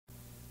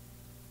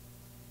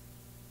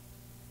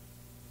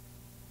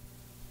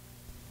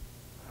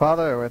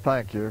Father, we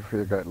thank you for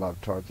your great love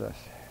towards us.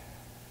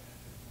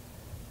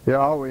 You're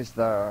always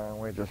there, and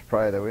we just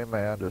pray that we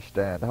may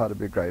understand how to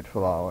be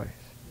grateful always.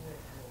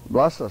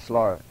 Bless us,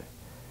 Lord,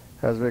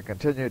 as we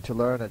continue to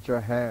learn at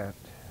your hand.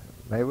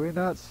 May we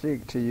not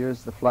seek to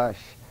use the flesh,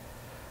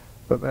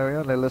 but may we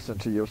only listen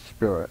to your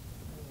Spirit.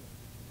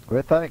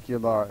 We thank you,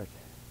 Lord,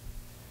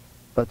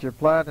 that your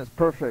plan is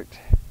perfect.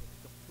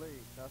 It's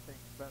complete. Nothing's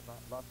been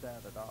left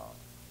out at all.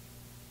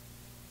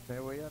 May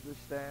we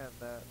understand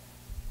that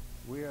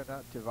we are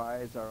not to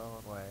devise our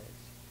own ways,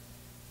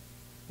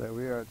 that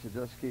we are to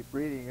just keep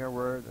reading your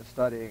word and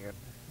studying and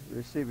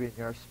receiving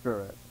your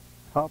Spirit.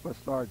 Help us,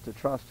 Lord, to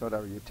trust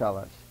whatever you tell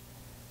us.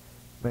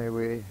 May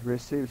we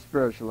receive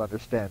spiritual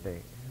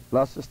understanding.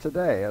 Bless us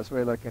today as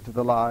we look into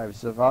the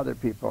lives of other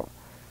people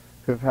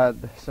who've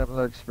had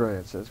similar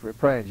experiences. We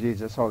pray in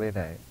Jesus' holy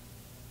name.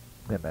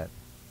 Amen.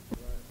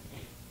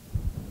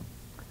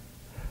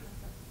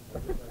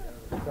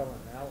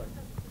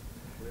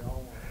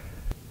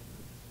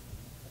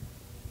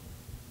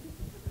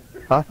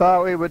 I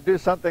thought we would do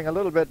something a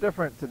little bit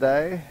different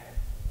today.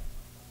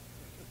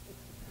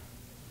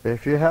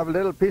 If you have a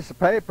little piece of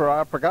paper,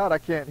 I forgot I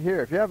can't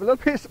hear. If you have a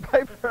little piece of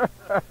paper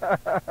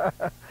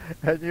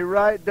and you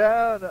write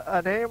down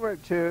a name or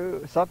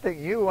two,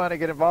 something you want to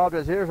get involved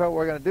with, here's what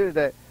we're going to do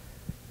today.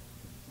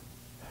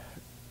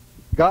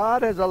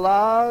 God has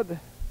allowed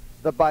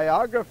the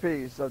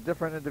biographies of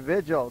different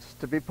individuals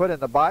to be put in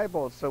the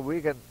Bible so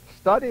we can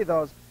study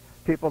those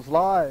people's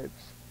lives.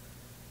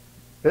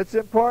 It's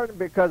important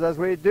because as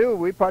we do,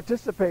 we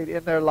participate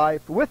in their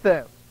life with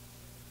them.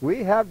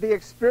 We have the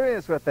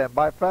experience with them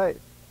by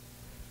faith.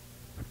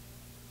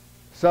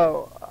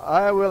 So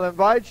I will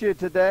invite you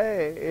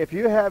today, if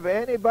you have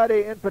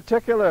anybody in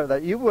particular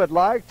that you would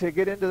like to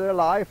get into their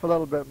life a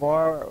little bit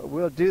more,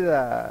 we'll do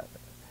that.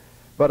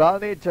 But I'll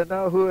need to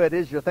know who it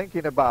is you're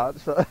thinking about.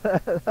 So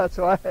that's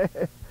why.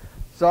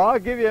 So I'll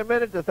give you a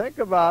minute to think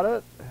about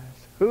it.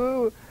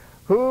 Who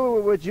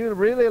would you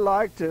really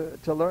like to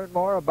learn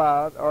more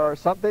about, or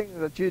something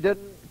that you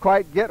didn't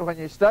quite get when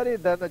you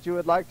studied them that you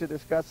would like to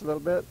discuss a little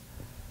bit?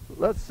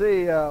 Let's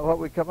see what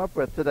we come up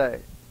with today.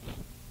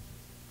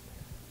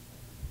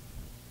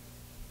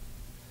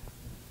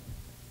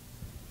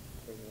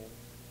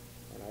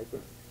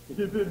 You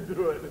didn't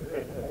do it.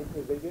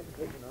 They didn't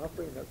take an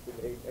offering up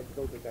today. I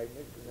told the guy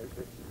next to me, I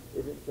said,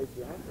 they didn't take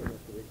the offering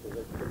up today because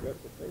I forgot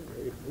the thing.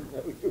 They didn't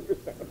know you were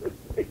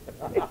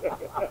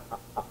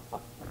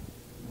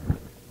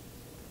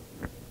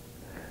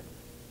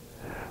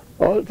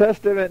Old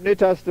Testament, New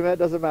Testament,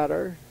 doesn't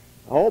matter.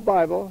 The whole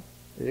Bible.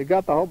 You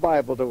got the whole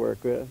Bible to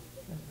work with.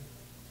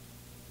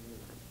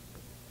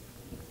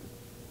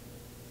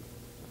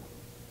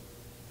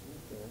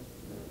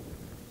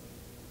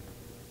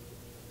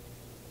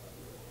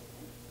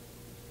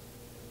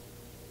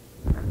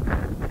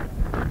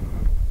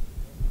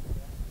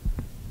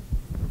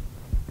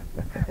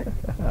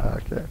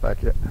 Okay,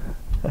 thank you.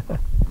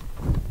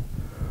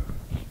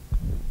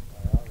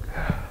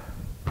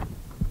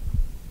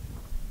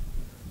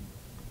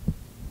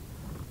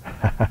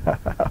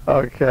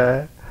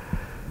 Okay.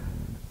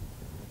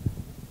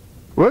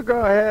 We'll go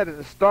ahead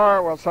and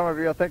start while some of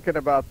you are thinking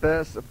about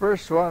this. The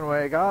first one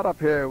we got up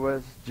here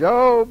was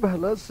Job.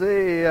 Let's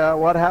see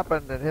what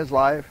happened in his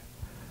life.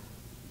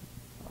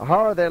 How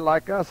are they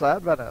like us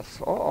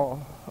Adventists?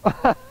 Uh-oh.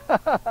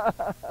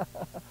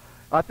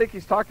 I think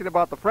he's talking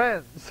about the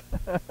friends.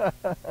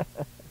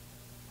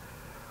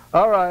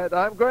 All right,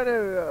 I'm going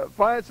to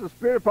find some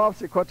Spirit of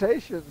Prophecy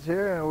quotations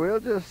here, and we'll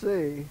just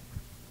see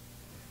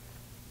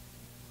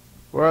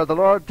where the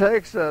Lord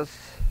takes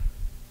us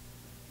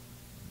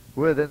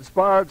with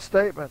inspired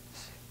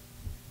statements.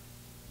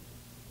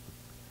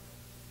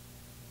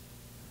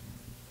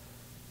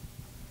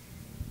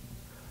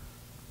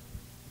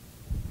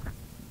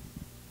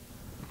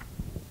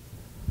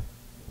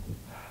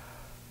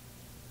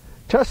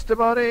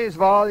 Testimonies,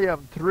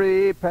 Volume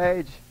 3,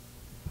 page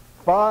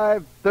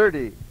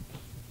 530.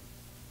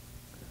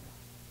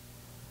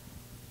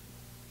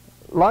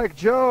 Like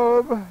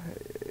Job,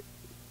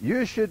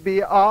 you should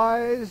be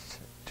eyes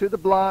to the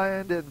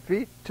blind and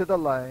feet to the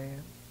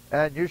lame,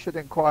 and you should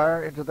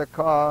inquire into the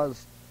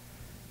cause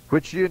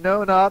which you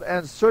know not,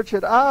 and search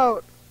it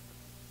out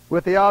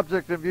with the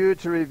object in view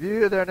to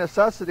review their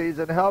necessities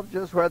and help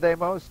just where they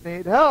most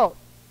need help.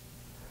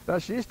 Now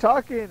she's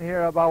talking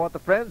here about what the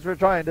friends were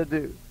trying to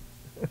do.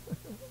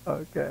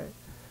 Okay.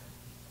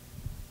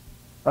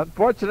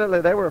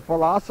 Unfortunately, they were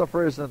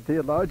philosophers and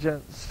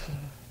theologians.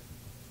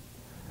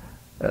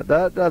 And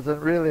that doesn't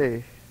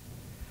really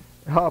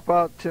help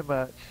out too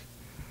much.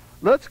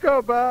 Let's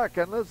go back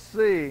and let's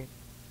see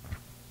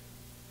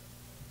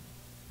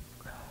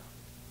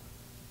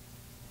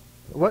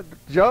what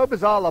Job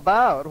is all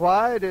about.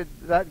 Why did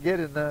that get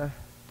in the...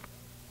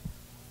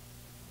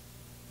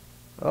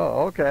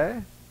 Oh,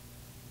 okay.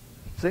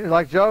 Seems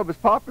like Job is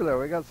popular.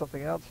 We got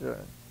something else here.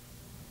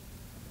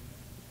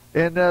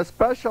 In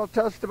Special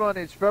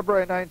Testimonies,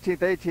 February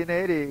 19th,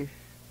 1880,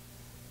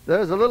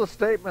 there's a little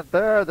statement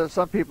there that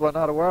some people are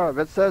not aware of.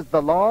 It says,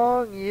 the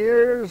long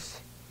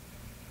years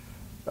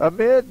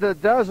Amid the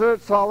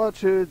desert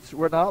solitudes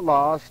were not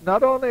lost.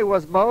 Not only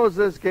was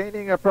Moses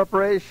gaining a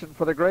preparation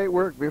for the great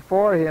work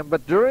before him,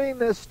 but during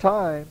this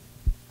time,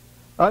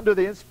 under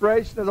the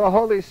inspiration of the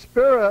Holy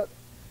Spirit,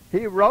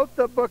 he wrote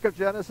the book of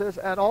Genesis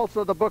and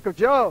also the book of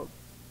Job,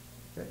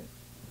 okay,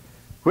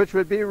 which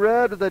would be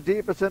read with the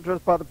deepest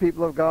interest by the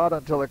people of God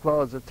until the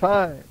close of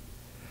time.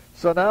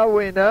 So now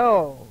we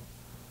know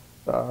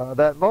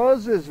that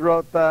Moses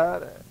wrote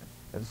that,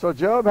 and so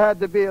Job had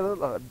to be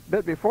a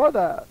bit before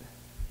that,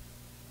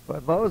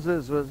 when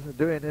Moses was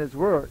doing his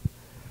work.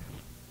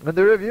 In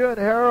the Review and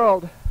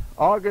Herald,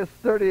 August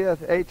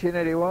 30th,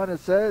 1881, it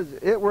says,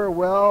 "It were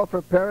well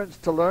for parents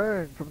to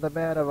learn from the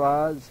man of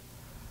Oz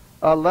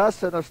a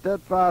lesson of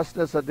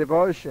steadfastness and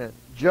devotion.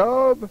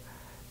 Job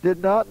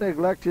did not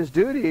neglect his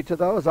duty to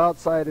those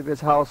outside of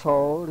his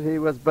household. He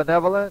was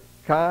benevolent,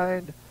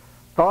 kind,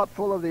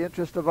 thoughtful of the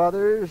interest of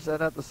others,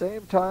 and at the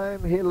same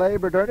time he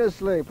labored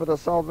earnestly for the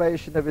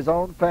salvation of his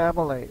own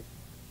family.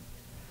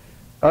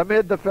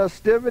 Amid the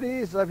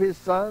festivities of his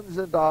sons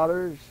and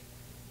daughters,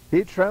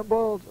 he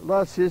trembled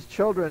lest his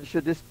children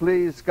should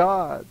displease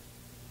God.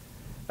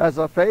 As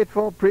a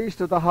faithful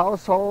priest of the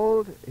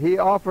household, he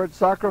offered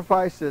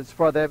sacrifices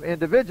for them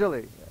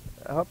individually."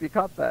 I hope you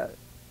caught that.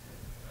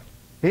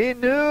 He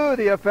knew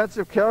the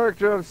offensive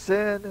character of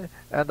sin,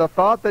 and the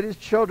thought that his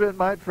children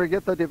might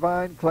forget the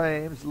divine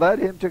claims led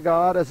him to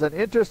God as an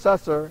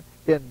intercessor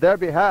in their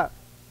behalf.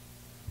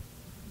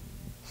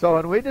 So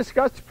when we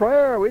discussed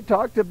prayer, we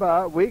talked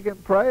about we can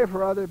pray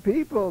for other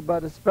people,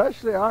 but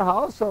especially our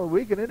household,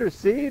 we can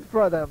intercede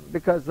for them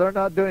because they're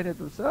not doing it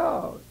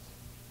themselves.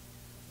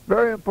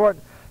 Very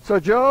important. So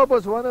Job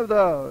was one of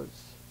those.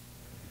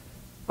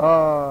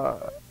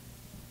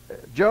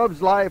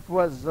 Job's life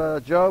was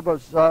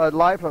Job's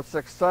life of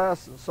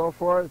success and so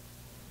forth.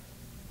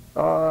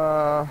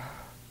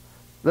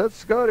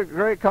 Let's go to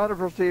Great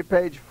Controversy,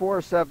 page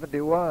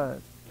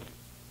 471.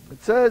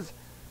 It says,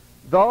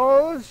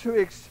 "Those who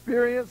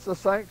experience the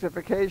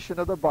sanctification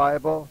of the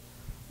Bible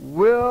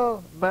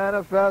will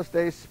manifest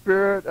a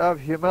spirit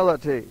of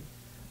humility."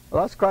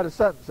 Well, that's quite a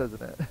sentence,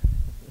 isn't it?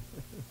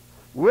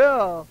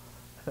 Will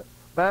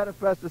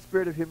manifest a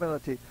spirit of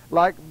humility.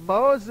 Like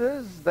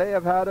Moses, they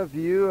have had a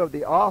view of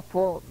the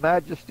awful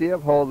majesty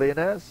of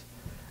holiness,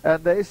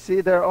 and they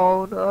see their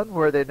own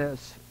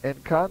unworthiness in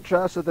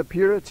contrast with the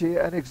purity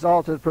and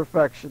exalted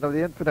perfection of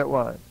the Infinite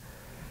One.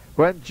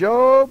 When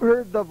Job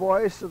heard the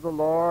voice of the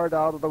Lord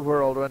out of the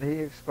world, when he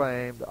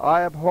exclaimed,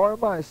 "I abhor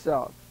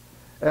myself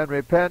and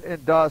repent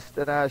in dust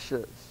and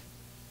ashes."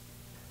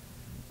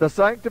 The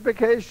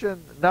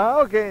sanctification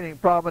now gaining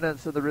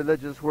prominence in the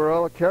religious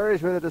world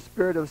carries with it a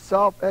spirit of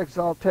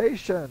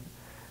self-exaltation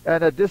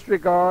and a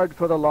disregard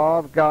for the law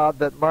of God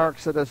that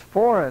marks it as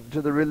foreign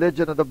to the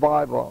religion of the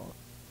Bible.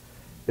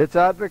 Its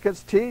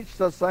advocates teach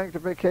that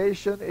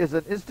sanctification is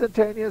an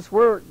instantaneous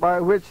work by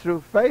which, through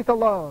faith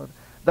alone,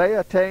 they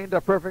attained a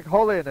perfect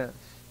holiness.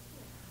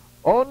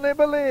 "Only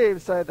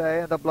believe," say they,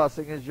 "and the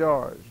blessing is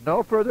yours.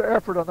 No further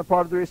effort on the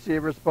part of the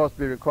receiver is supposed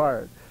to be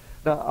required."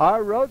 Now, I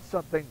wrote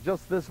something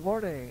just this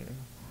morning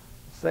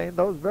saying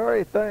those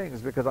very things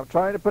because I'm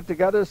trying to put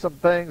together some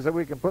things that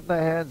we can put in the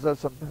hands of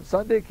some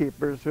Sunday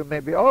keepers who may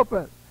be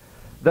open.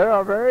 There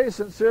are very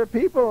sincere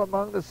people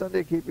among the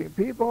Sunday keeping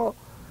people,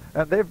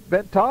 and they've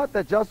been taught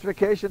that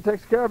justification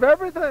takes care of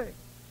everything.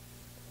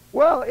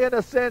 Well, in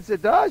a sense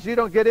it does. You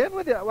don't get in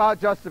without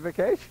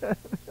justification.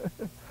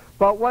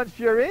 But once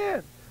you're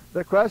in,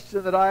 the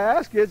question that I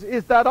ask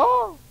is that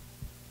all?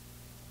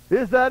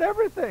 Is that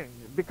everything?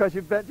 Because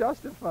you've been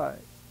justified.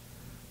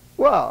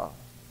 Well,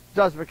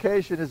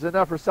 justification is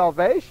enough for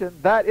salvation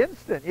that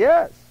instant,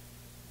 yes.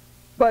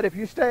 But if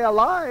you stay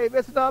alive,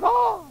 it's not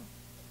all.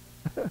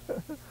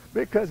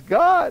 Because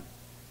God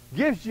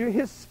gives you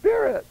His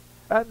Spirit.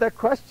 And the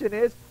question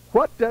is,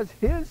 what does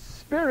His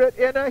Spirit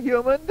in a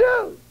human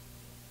do?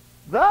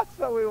 That's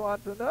what we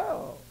want to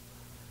know.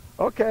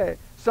 Okay,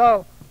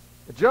 so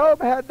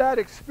Job had that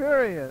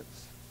experience.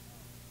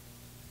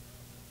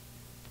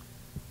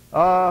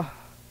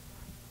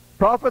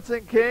 Prophets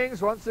and Kings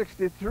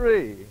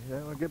 163.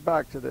 And we'll get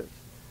back to this.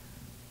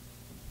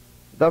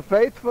 "The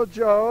faithful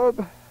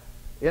Job,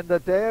 in the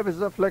day of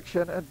his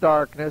affliction and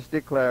darkness,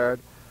 declared,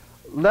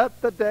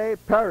 'Let the day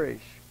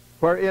perish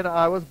wherein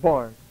I was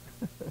born.'"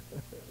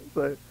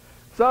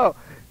 So,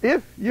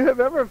 if you have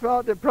ever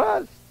felt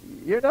depressed,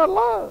 you're not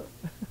alone.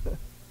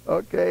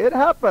 Okay, it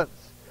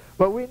happens.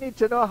 But we need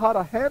to know how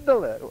to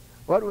handle it,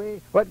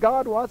 what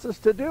God wants us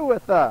to do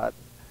with that.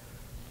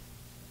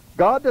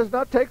 God does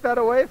not take that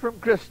away from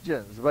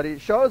Christians, but He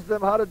shows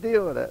them how to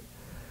deal with it.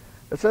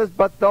 It says,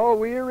 "But though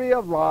weary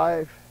of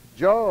life,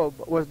 Job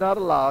was not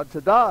allowed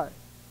to die."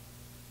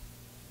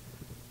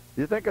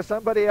 You think of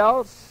somebody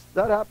else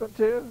that happened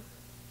to?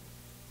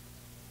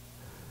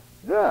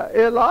 Yeah,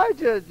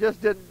 Elijah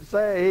just didn't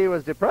say he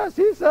was depressed.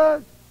 He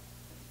said,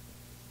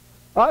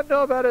 "I'm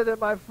no better than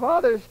my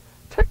fathers.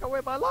 Take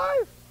away my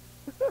life."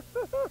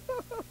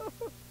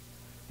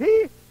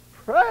 He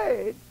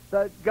prayed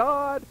that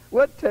God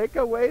would take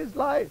away his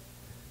life.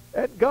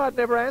 And God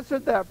never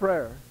answered that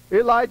prayer.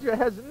 Elijah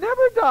has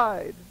never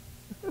died.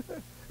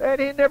 And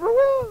he never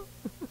will.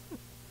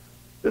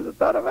 Isn't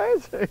that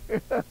amazing?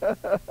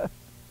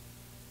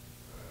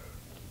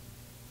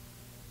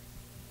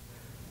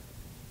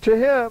 To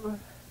him,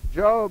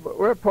 Job,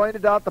 were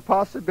pointed out the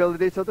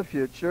possibilities of the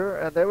future,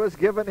 and there was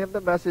given him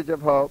the message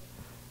of hope.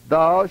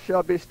 Thou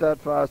shalt be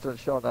steadfast and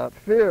shalt not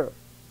fear.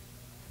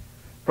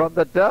 From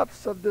the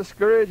depths of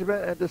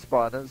discouragement and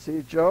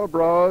despondency, Job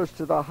rose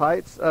to the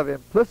heights of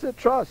implicit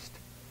trust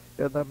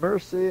in the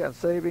mercy and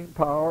saving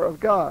power of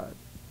God.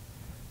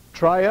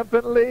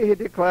 Triumphantly he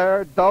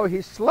declared, though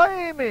he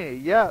slay me,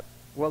 yet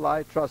will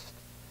I trust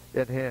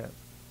in him.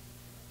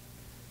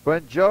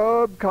 When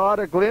Job caught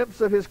a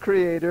glimpse of his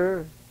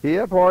Creator, he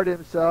abhorred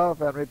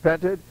himself and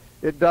repented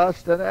in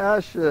dust and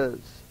ashes.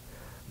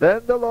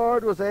 Then the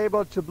Lord was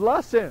able to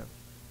bless him.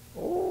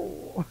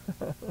 Oh!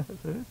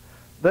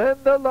 Then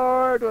the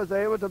Lord was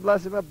able to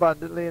bless him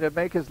abundantly and to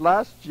make his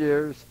last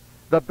years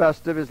the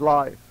best of his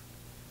life.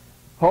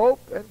 Hope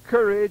and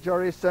courage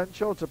are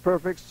essential to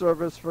perfect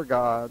service for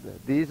God.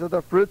 These are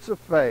the fruits of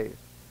faith.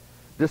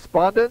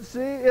 Despondency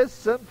is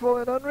sinful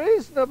and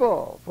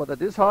unreasonable. For the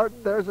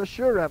disheartened there is a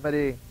sure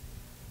remedy.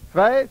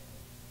 Faith,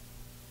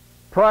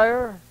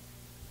 prayer,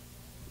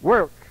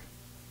 work.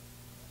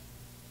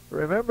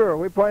 Remember,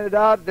 we pointed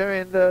out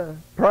during the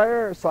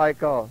prayer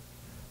cycle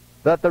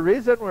that the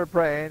reason we're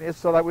praying is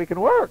so that we can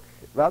work.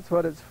 That's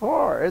what it's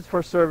for. It's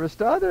for service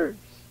to others.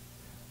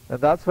 And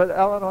that's what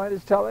Ellen White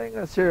is telling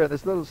us here in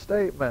this little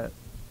statement.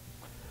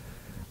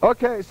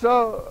 Okay,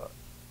 so,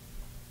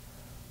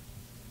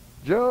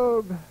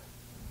 Job,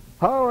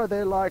 how are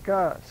they like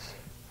us?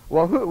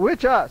 Well,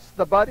 which us?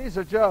 The buddies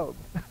or Job?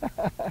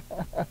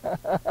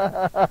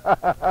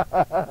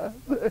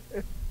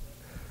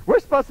 We're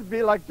supposed to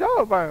be like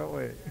Job, aren't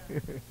we?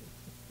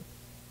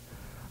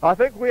 I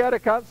think we ought to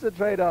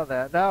concentrate on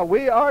that. Now,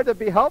 we are to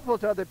be helpful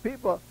to other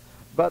people,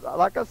 but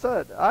like I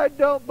said, I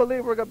don't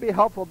believe we're going to be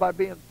helpful by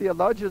being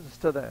theologians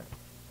to them.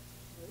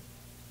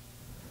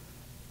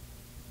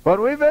 When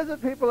we visit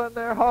people in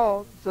their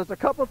homes, there's a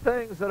couple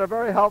things that are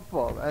very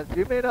helpful, and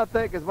you may not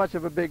think is much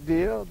of a big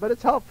deal, but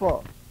it's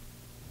helpful.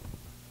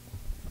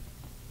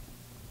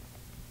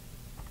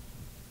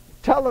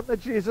 Tell them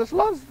that Jesus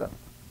loves them.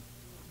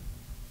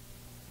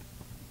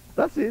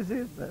 That's easy,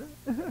 isn't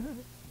it?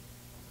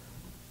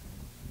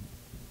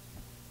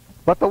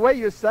 But the way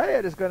you say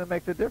it is going to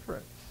make the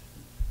difference.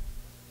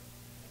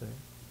 See?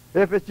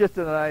 If it's just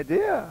an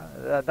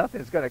idea,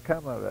 nothing's going to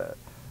come of it.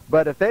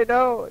 But if they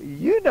know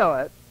you know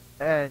it,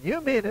 and you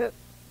mean it,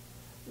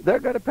 they're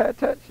going to pay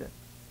attention.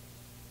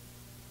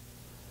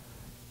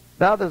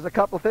 Now there's a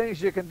couple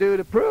things you can do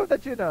to prove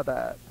that you know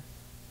that.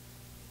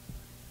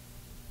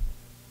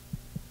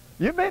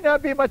 You may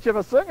not be much of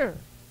a singer,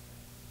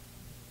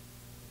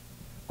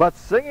 but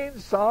singing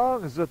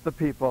songs with the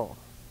people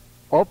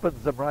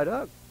opens them right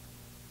up.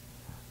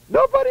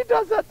 Nobody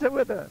does that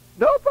with them.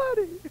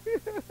 Nobody.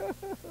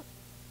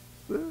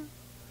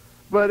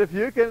 But if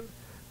you can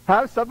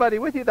have somebody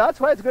with you, that's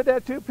why it's good to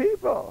have two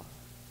people.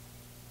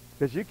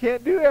 Because you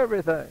can't do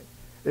everything.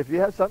 If you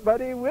have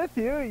somebody with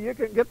you, you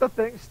can get the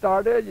thing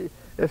started.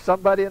 If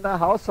somebody in the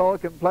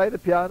household can play the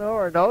piano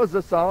or knows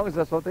the songs,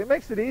 that's what it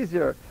makes it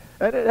easier.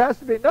 And it has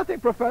to be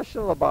nothing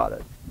professional about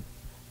it.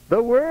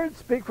 The words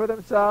speak for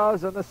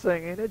themselves and the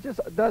singing, it just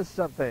does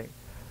something.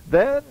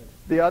 Then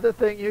the other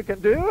thing you can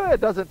do, it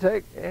doesn't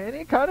take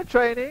any kind of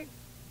training,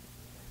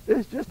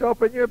 is just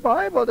open your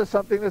Bible to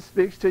something that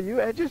speaks to you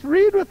and just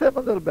read with them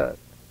a little bit.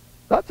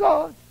 That's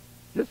all.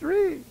 Just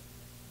read.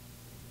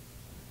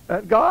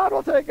 And God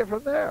will take it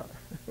from there.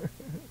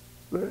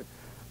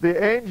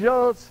 The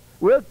angels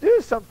will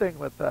do something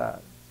with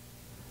that.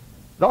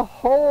 The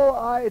whole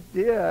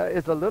idea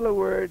is a little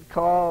word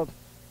called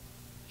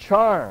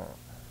charm.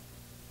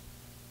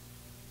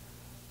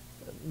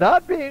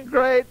 Not being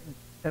great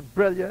and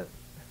brilliant,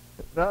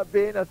 not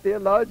being a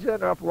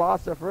theologian or a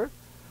philosopher,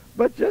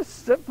 but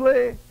just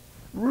simply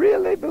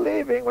really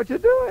believing what you're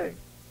doing.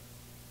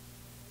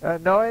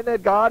 And knowing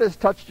that God has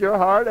touched your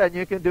heart and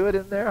you can do it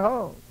in their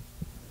home.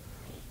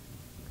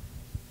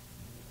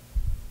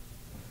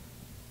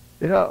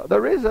 You know, the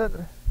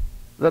reason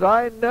that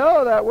I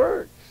know that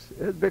works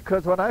is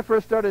because when I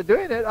first started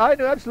doing it, I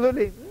knew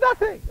absolutely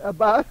nothing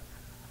about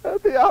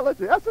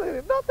theology.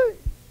 Absolutely nothing.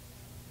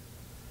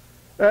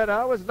 And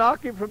I was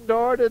knocking from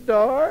door to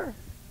door.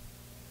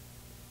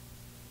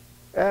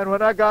 And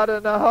when I got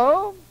in the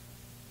home,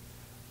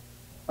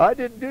 I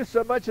didn't do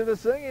so much of the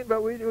singing,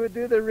 but we would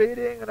do the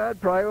reading, and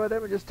I'd pray with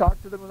them and just talk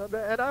to them a little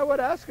bit. And I would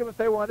ask them if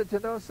they wanted to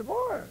know some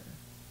more.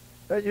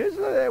 And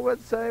usually they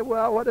would say,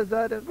 well, what does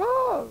that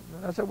involve?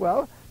 And I said,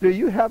 well, do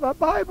you have a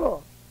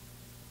Bible?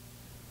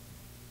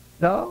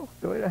 No?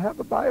 Do we have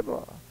a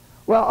Bible?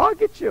 Well, I'll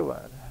get you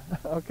one.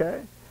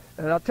 Okay?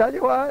 And I'll tell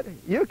you what,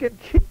 you can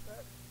keep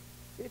it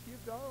if you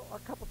go a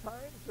couple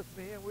times with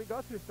me and we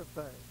go through some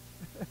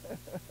things.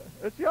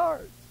 It's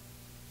yours.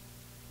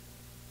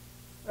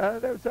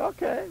 And they would say,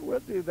 okay, we'll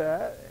do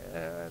that.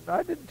 And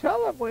I didn't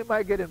tell them we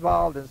might get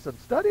involved in some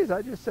studies.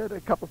 I just said a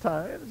couple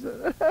times.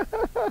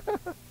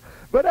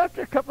 But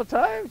after a couple of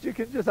times, you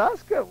can just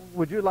ask them,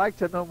 would you like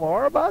to know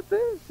more about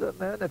this? And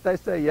then if they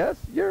say yes,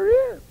 you're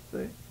in.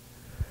 See?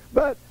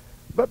 But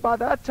by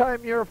that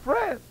time, you're a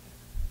friend.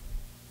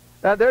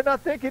 And they're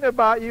not thinking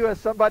about you as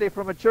somebody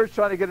from a church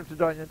trying to get them to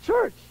join your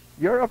church.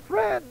 You're a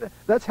friend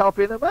that's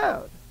helping them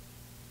out.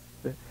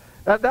 See?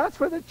 And that's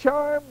where the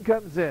charm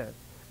comes in.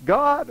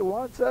 God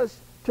wants us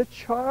to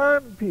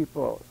charm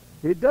people.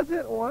 He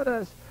doesn't want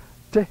us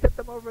to hit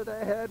them over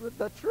the head with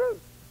the truth.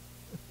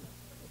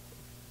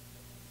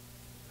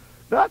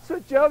 That's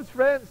what Job's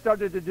friends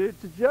started to do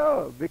to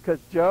Job, because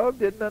Job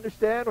didn't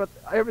understand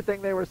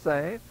everything they were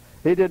saying.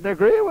 He didn't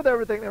agree with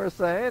everything they were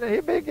saying, and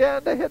he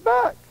began to hit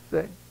back.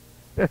 See?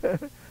 They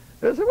said,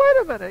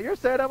 wait a minute, you're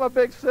saying I'm a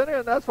big sinner,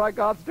 and that's why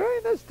God's doing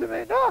this to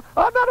me? No,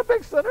 I'm not a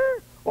big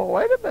sinner. Well,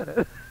 wait a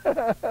minute.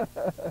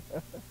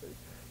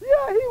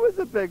 Yeah, he was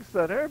a big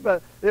sinner,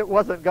 but it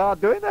wasn't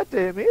God doing that to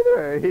him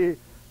either. He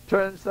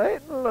turned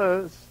Satan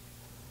loose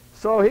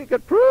so he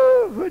could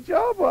prove who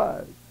Job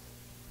was.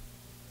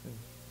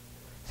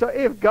 So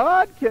if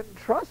God can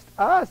trust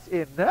us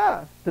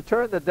enough to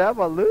turn the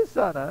devil loose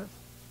on us,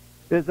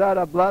 is that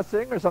a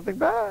blessing or something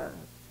bad?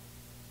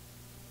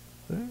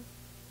 See?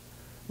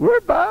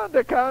 We're bound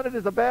to count it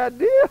as a bad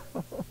deal.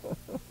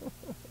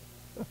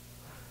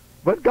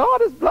 But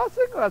God is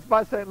blessing us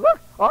by saying,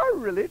 look, I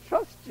really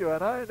trust you,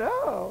 and I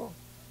know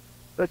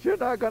that you're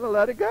not going to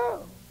let it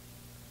go.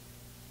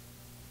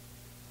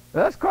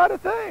 That's quite a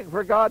thing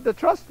for God to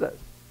trust us.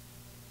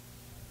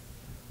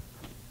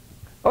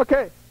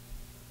 Okay.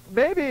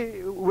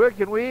 Maybe we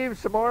can weave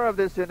some more of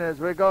this in as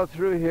we go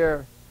through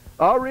here.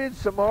 I'll read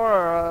some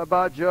more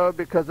about Job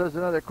because there's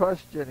another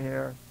question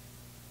here.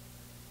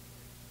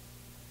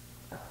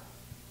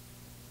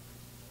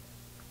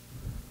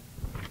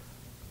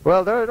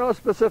 Well, there are no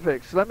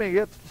specifics. Let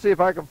me see if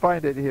I can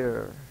find it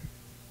here.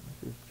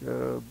 This is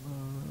Job.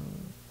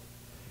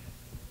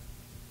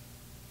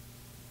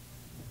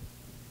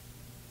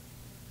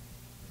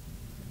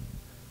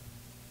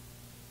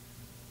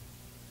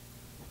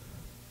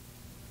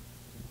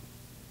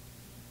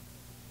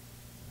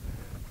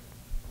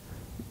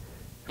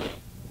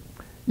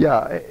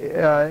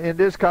 Yeah, in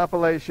this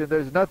compilation,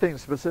 there's nothing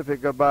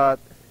specific about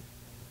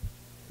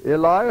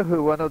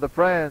Elihu, one of the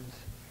friends.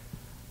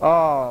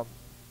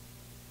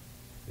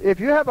 If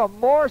you have a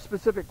more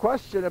specific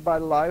question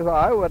about Elihu,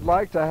 I would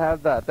like to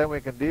have that. Then we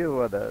can deal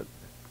with it.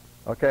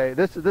 Okay,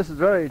 this is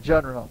very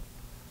general.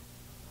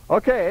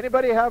 Okay,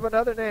 anybody have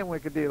another name we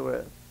could deal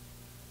with?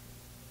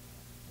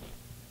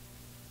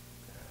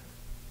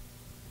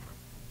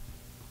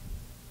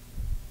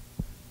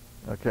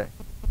 Okay.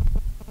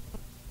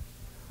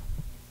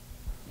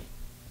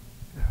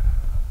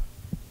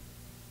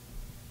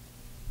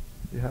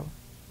 You have one?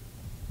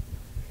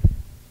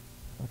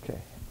 Okay.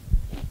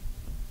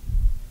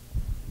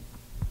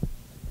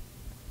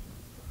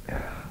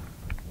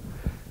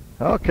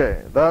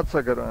 Okay, that's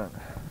a good one.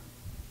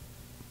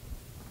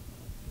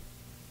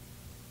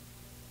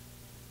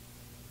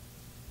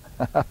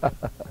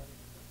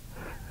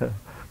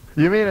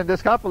 You mean in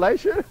this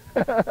compilation?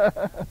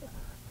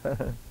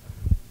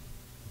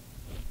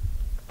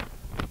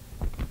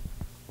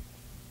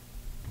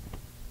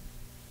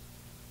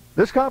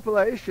 This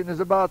compilation is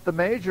about the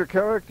major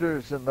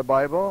characters in the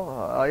Bible.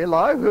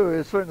 Elihu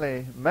is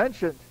certainly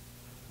mentioned,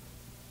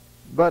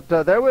 but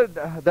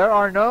there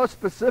are no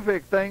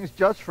specific things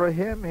just for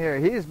him here.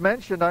 He's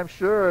mentioned, I'm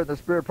sure, in the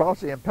Spirit of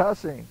Prophecy in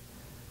passing.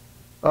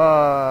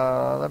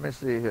 Let me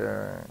see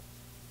here.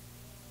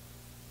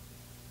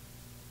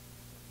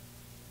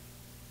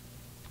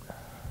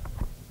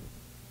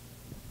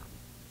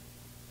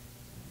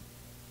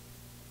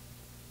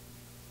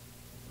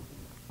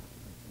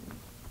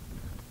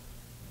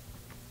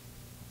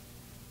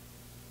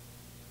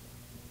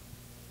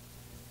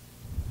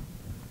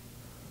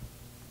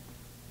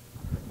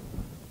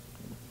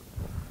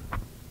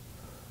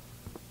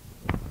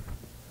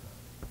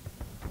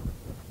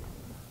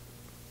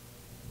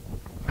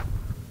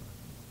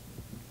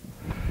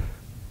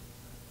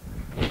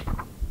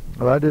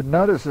 Well, I didn't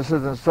notice this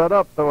isn't set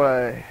up the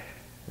way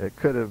it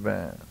could have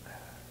been.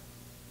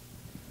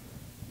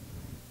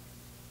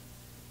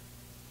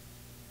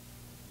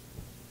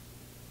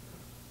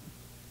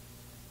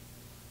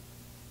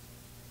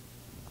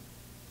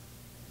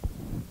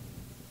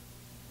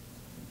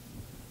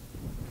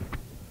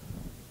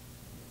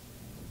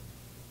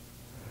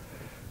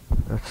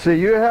 Let's see,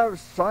 you have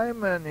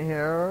Simon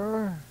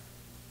here.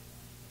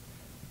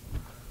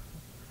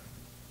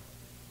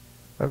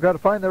 I've got to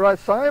find the right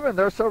Simon.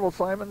 There are several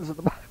Simons in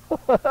the Bible.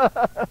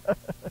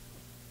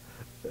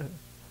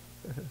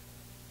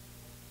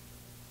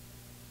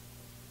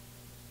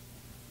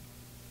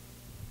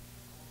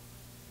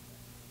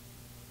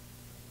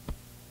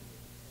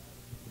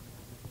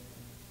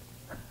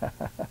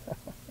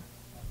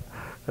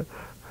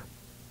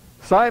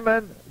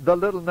 Simon, the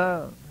little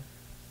known.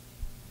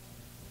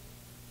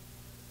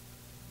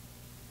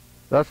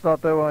 That's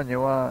not the one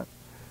you want.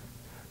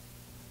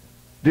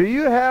 Do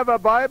you have a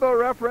Bible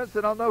reference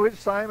and I'll know which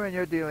Simon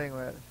you're dealing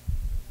with?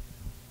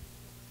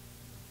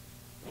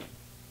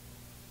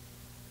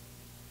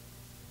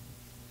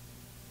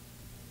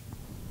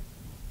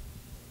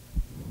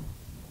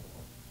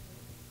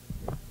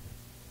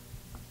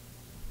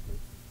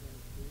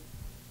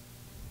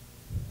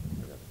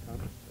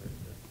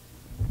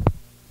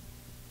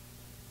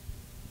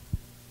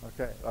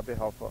 Okay, that'll be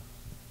helpful.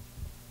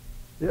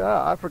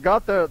 Yeah, I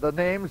forgot the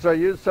names are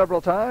used several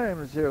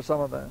times here,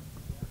 some of them.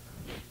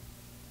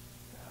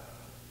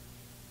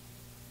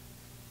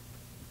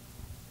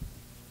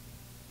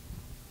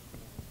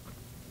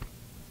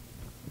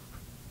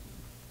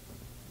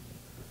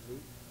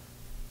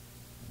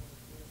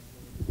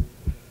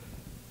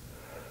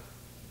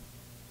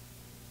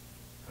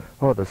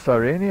 Oh, the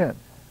Cyrenian.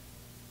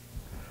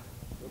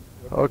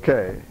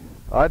 Okay.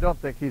 I don't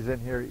think he's in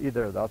here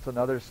either. That's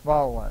another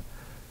small one.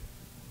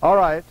 All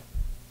right.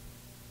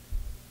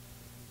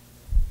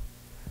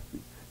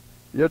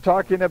 You're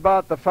talking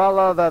about the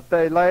fellow that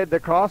they laid the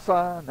cross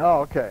on?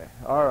 Oh, okay.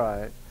 All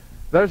right.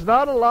 There's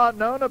not a lot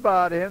known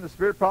about him. The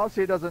Spirit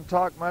Prophecy doesn't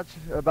talk much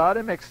about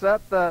him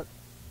except that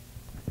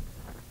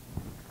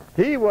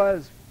he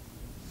was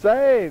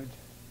saved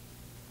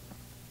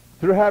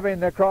through having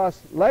the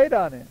cross laid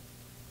on him.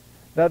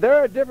 Now, there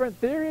are different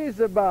theories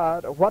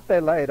about what they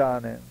laid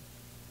on him.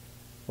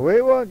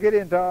 We won't get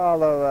into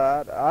all of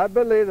that. I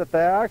believe that they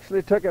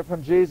actually took it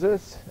from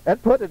Jesus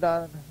and put it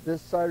on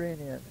this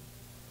Cyrenian.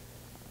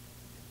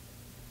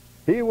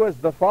 He was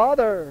the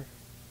father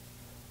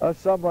of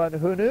someone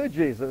who knew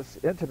Jesus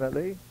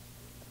intimately.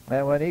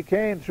 And when he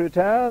came through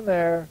town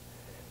there,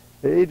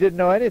 he didn't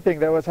know anything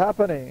that was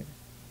happening.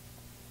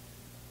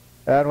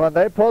 And when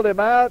they pulled him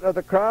out of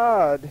the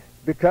crowd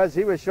because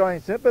he was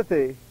showing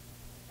sympathy,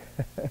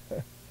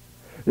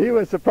 he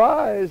was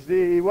surprised.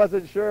 He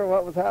wasn't sure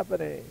what was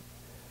happening.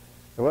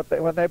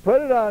 When they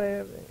put it on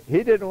him,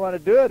 he didn't want to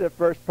do it at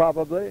first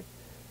probably.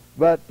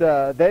 But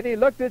then he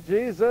looked at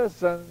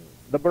Jesus, and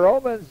the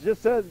Romans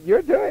just said,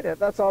 "You're doing it."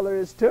 That's all there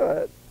is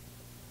to it.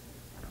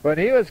 When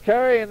he was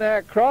carrying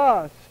that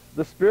cross,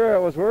 the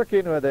Spirit was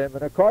working with him.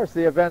 And of course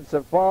the events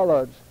have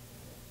followed.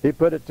 He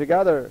put it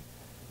together.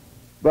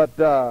 But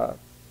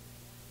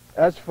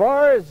as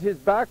far as his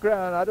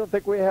background, I don't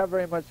think we have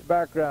very much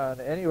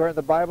background anywhere in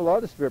the Bible or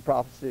the Spirit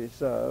Prophecy,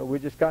 so we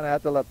just kind of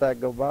have to let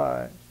that go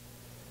by.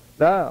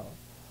 Now,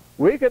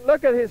 we can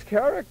look at his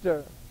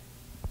character,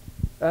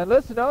 and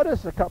let's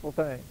notice a couple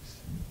things.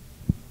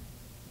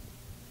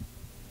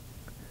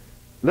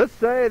 Let's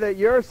say that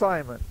you're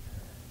Simon,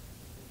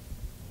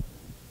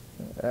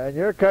 and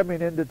you're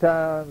coming into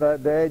town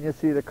that day, and you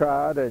see the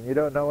crowd, and you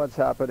don't know what's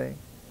happening.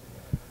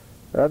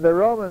 And the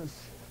Romans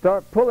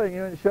start pulling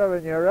you and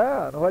shoving you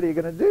around. What are you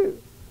going to do?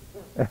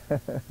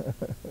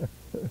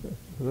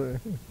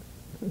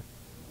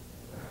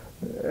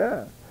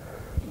 Yeah.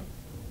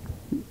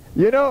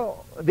 You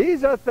know,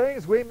 these are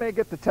things we may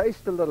get to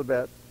taste a little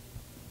bit,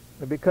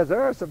 because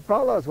there are some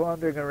fellows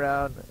wandering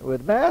around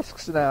with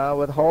masks now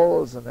with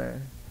holes in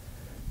there.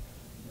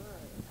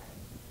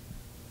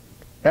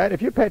 And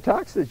if you pay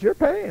taxes, you're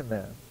paying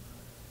them.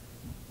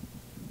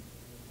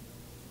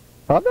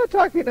 I'm not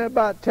talking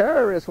about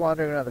terrorists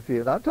wandering around the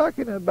field. I'm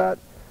talking about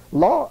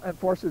law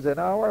enforcers in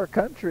our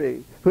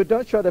country who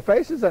don't show their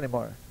faces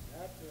anymore.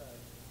 That's right.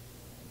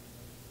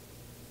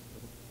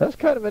 That's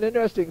kind of an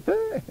interesting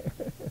thing.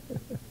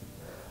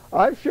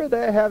 I'm sure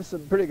they have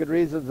some pretty good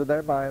reasons in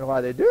their mind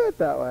why they do it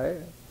that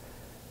way.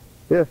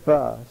 If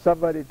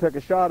somebody took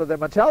a shot of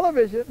them on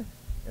television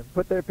and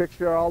put their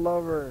picture all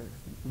over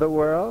the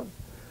world,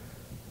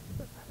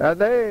 and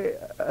they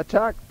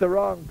attacked the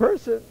wrong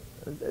person,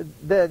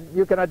 then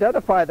you can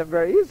identify them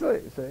very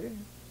easily, see?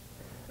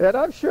 And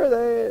I'm sure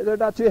they're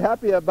not too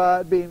happy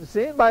about being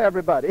seen by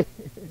everybody.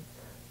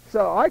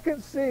 So I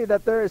can see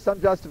that there is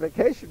some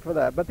justification for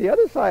that. But the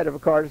other side, of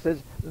course,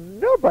 is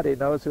nobody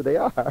knows who they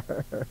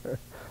are.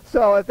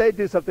 So if they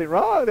do something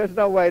wrong, there's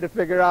no way to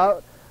figure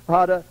out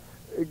how to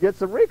get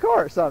some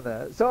recourse on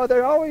that. So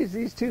there are always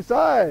these two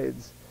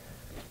sides.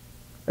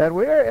 And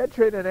we're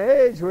entering an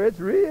age where it's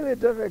really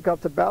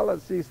difficult to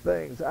balance these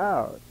things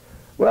out.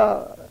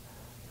 Well,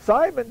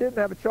 Simon didn't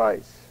have a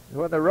choice.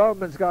 When the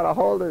Romans got a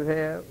hold of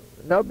him,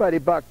 nobody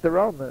bucked the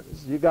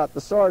Romans. You got the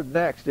sword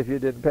next if you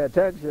didn't pay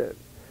attention.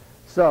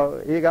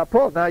 So he got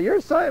pulled. Now you're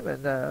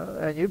Simon now,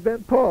 and you've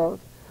been pulled.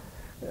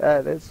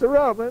 And it's the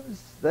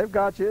Romans. They've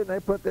got you, and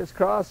they put this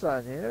cross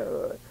on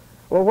you.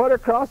 Well, what are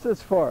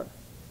crosses for?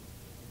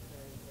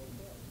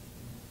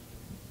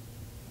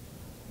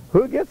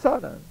 Who gets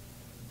on them?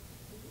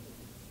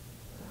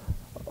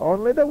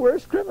 Only the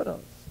worst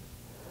criminals.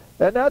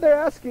 And now they're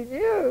asking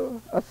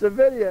you, a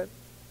civilian,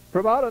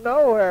 from out of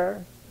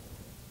nowhere,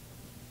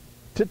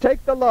 to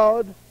take the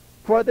load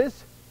for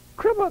this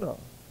criminal.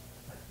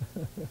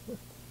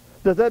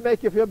 Does that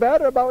make you feel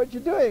better about what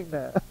you're doing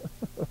now?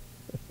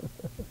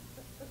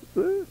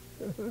 This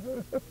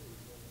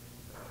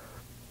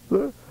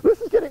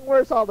is getting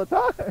worse all the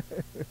time.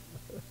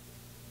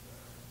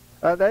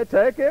 And they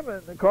take him,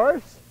 and of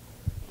course,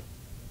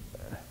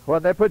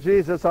 when they put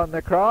Jesus on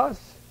the cross,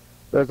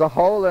 there's a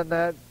hole in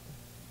that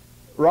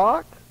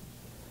rock,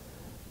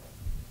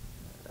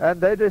 and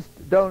they just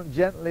don't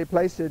gently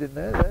place it in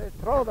there. They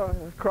throw the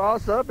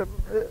cross up, and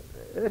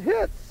it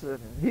hits, and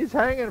he's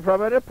hanging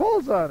from it. It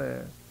pulls on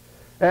it,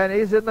 and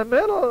he's in the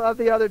middle of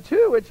the other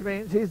two, which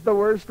means he's the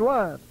worst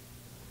one.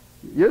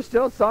 You're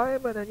still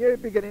Simon, and you're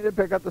beginning to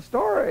pick up the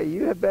story.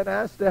 You have been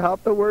asked to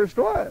help the worst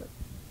one.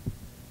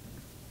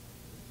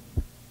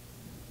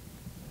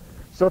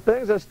 So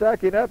things are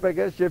stacking up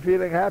against you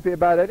feeling happy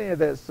about any of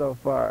this so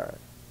far.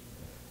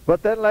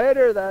 But then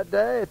later that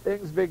day,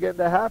 things begin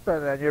to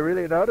happen, and you're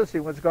really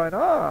noticing what's going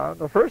on.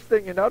 The first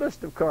thing you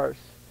noticed, of course,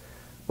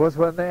 was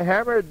when they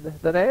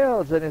hammered the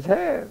nails in his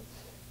hands,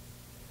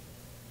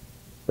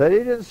 that he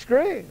didn't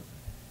scream.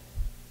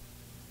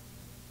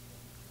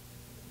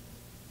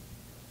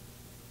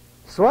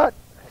 Sweat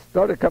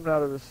started coming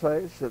out of his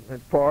face and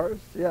his pores.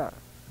 Yeah,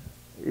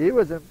 he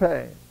was in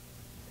pain.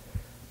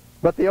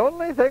 But the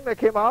only thing that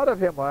came out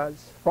of him was,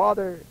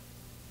 Father,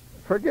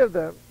 forgive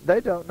them. They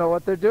don't know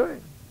what they're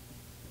doing.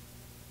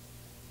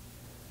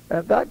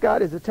 And that got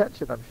his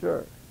attention, I'm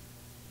sure.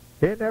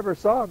 He never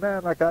saw a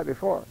man like that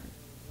before.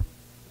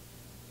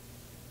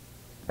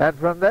 And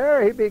from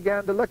there, he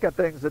began to look at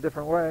things a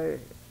different way.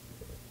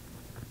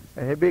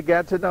 And he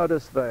began to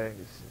notice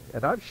things.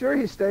 And I'm sure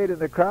he stayed in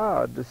the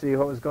crowd to see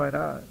what was going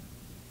on.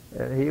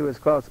 And he was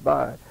close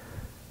by.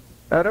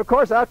 And of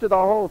course, after the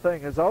whole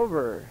thing is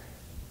over,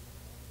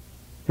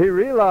 he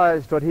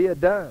realized what he had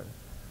done.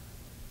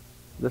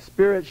 The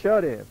Spirit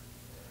showed him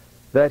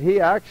that he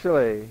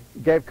actually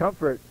gave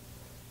comfort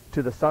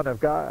to the Son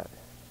of God.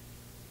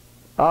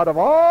 Out of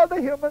all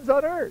the humans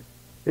on earth,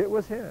 it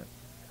was him.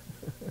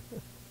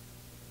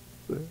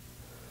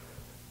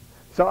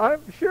 So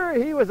I'm sure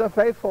he was a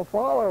faithful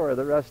follower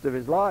the rest of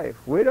his life.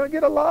 We don't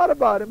get a lot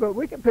about him, but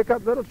we can pick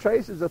up little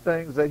traces of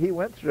things that he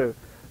went through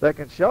that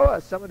can show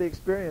us some of the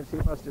experience he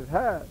must have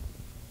had.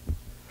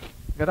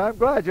 And I'm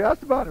glad you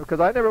asked about him, because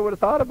I never would have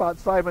thought about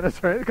Simon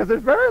as anything, because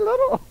there's very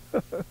little.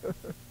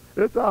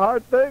 It's a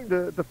hard thing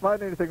to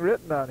find anything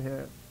written on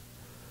him.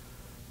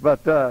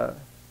 But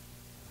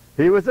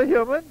he was a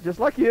human, just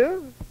like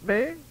you,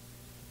 me.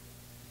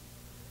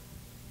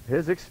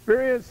 His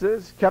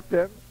experiences kept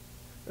him.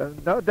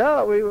 And no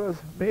doubt we will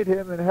meet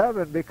him in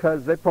heaven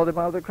because they pulled him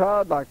out of the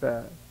crowd like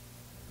that.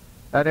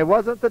 And it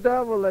wasn't the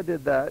devil that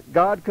did that.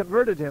 God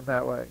converted him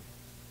that way.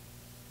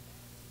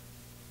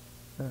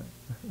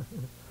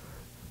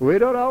 We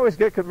don't always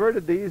get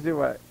converted the easy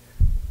way.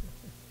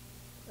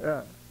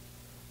 Yeah.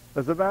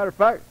 As a matter of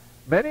fact,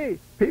 many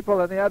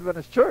people in the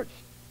Adventist church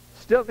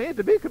still need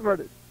to be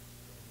converted.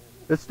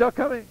 It's still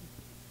coming.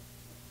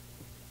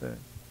 Yeah.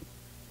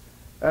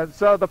 And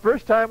so the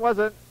first time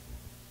wasn't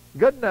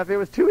good enough. It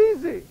was too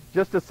easy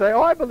just to say,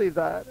 oh, I believe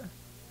that.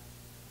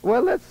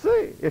 Well, let's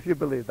see if you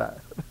believe that.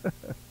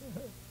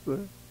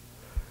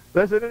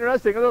 There's an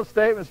interesting little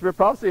statement for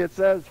prophecy. It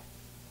says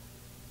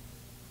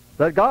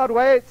that God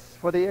waits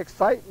for the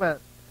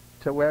excitement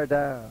to wear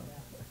down.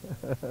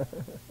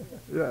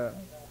 Yeah.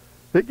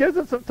 He gives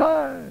it some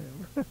time.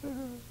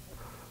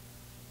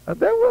 And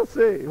then we'll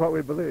see what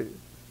we believe.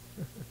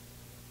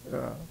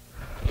 Yeah.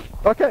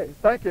 Okay,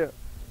 thank you.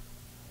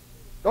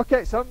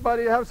 Okay,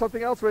 somebody have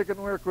something else we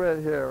can work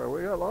with here.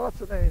 We got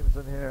lots of names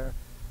in here.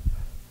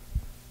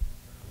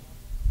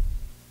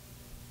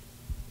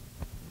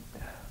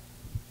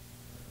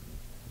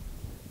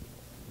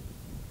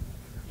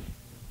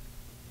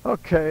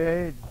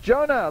 Okay,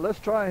 Jonah. Let's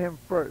try him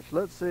first.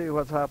 Let's see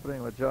what's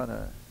happening with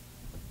Jonah.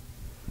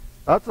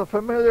 That's a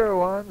familiar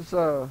one,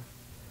 so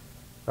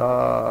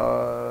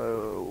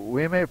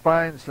we may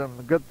find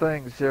some good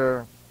things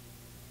here.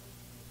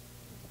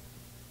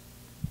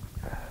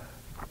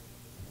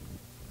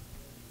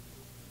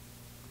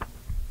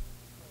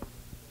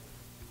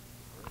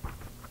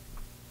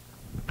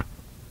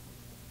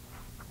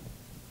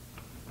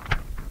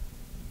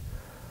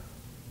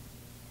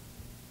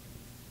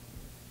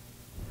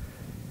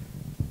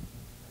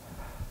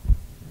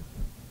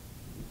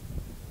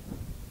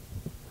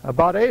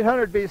 About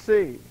 800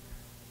 BC,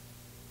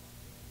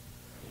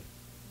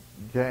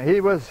 okay, he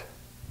was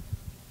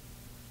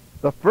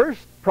the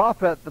first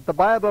prophet that the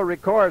Bible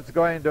records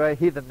going to a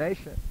heathen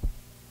nation.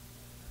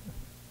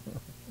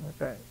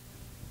 Okay.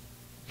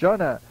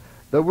 Jonah.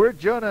 The word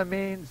Jonah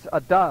means a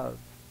dove.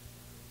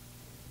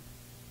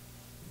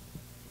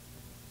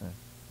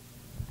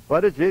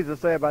 What did Jesus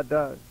say about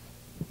doves?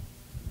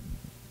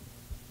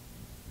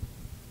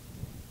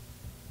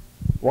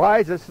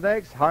 Wise as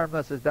snakes,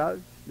 harmless as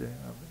doves. Yeah.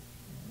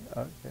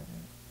 Okay.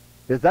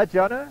 Is that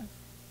Jonah?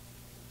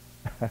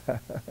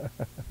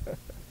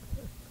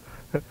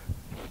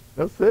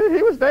 Let's see.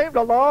 He was named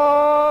a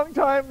long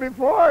time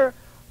before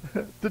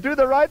to do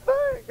the right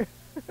thing.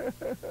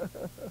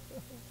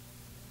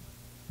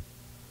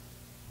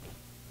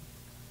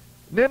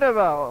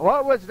 Nineveh.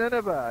 What was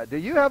Nineveh? Do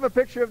you have a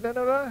picture of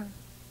Nineveh?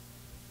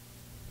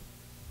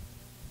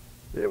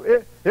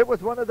 It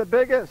was one of the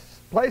biggest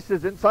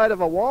places inside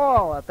of a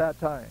wall at that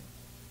time.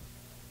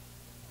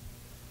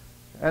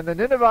 And the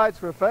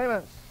Ninevites were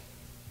famous.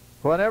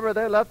 Whenever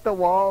they left the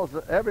walls,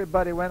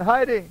 everybody went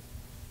hiding.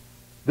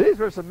 These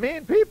were some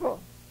mean people.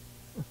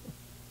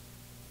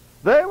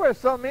 They were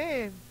so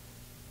mean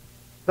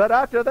that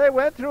after they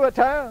went through a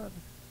town,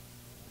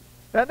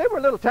 and they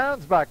were little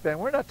towns back then.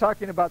 We're not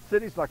talking about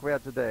cities like we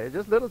have today.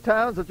 Just little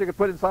towns that you could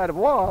put inside of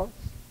walls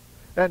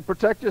and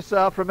protect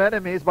yourself from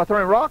enemies by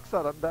throwing rocks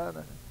at them down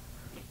there.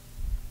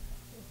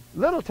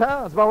 Little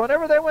towns. But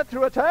whenever they went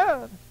through a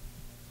town,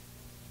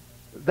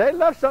 they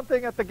left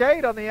something at the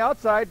gate on the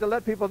outside to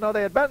let people know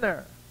they had been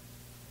there.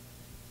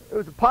 It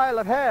was a pile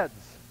of heads.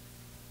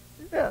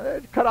 Yeah,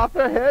 they cut off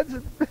their heads.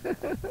 And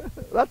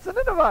that's the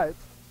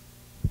Ninevites.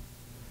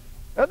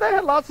 And they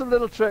had lots of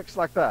little tricks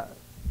like that.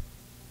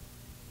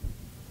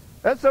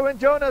 And so when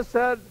Jonah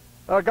said,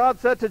 God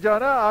said to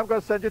Jonah, I'm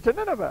going to send you to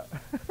Nineveh.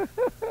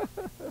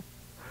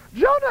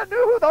 Jonah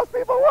knew who those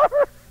people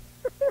were.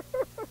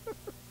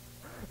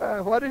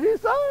 And what did he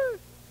say?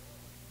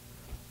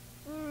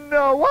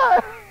 No way.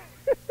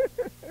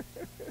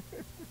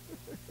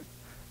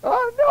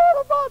 I know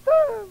all about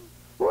them.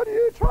 What are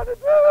you trying to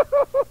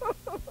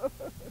do?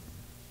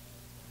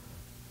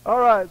 All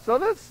right, so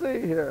let's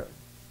see here.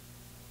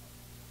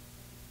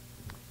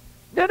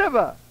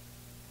 Nineveh.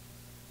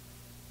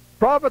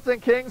 Prophets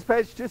and Kings,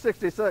 page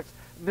 266.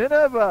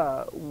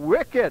 Nineveh,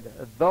 wicked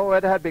though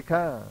it had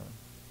become,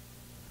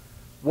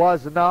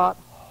 was not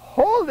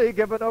wholly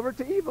given over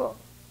to evil.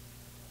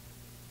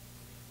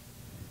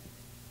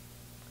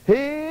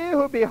 He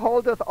who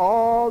beholdeth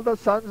all the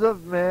sons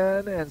of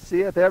men and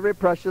seeth every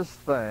precious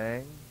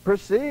thing,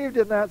 perceived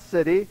in that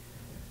city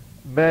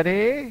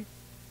many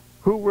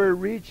who were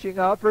reaching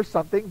out for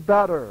something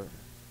better,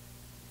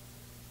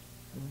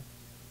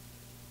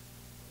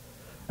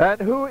 and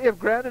who, if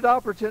granted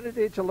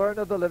opportunity to learn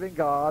of the living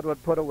God,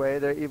 would put away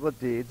their evil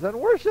deeds and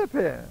worship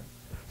Him.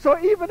 So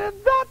even in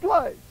that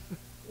place,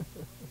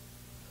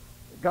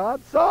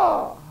 God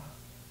saw.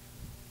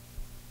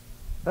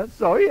 And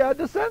so He had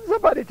to send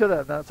somebody to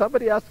them. Now,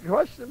 somebody asked a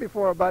question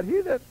before about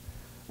heathen.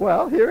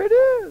 Well, here it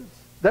is.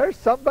 There's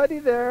somebody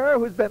there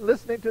who's been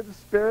listening to the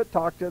Spirit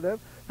talk to them.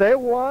 They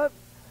want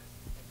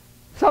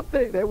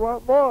something. They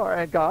want more.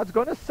 And God's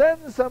going to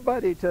send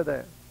somebody to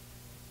them.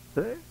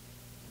 See?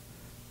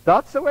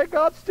 That's the way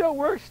God still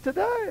works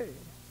today.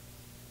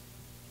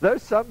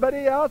 There's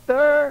somebody out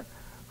there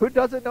who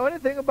doesn't know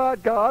anything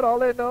about God. All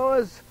they know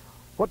is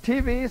what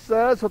TV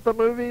says, what the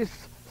movies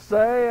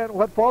say, and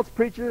what false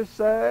preachers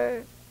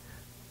say.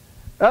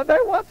 And they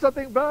want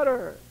something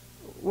better.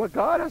 Well,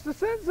 God has to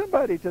send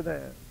somebody to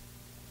them.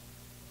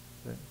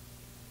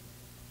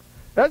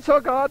 And so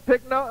God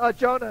picked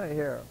Jonah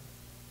here,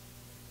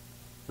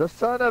 the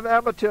son of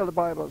Amittai, the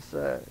Bible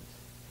says.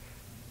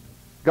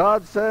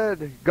 God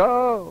said,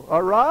 go,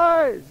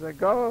 arise, and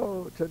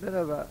go to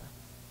Nineveh.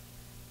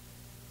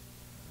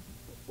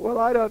 Well,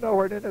 I don't know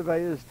where Nineveh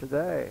is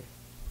today.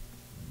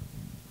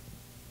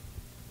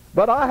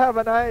 But I have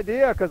an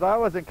idea because I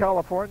was in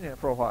California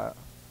for a while.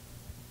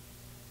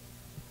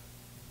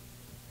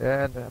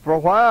 And for a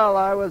while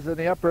I was in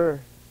the upper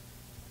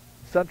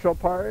central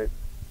part.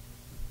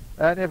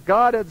 And if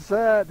God had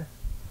said,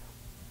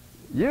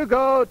 you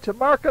go to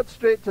Market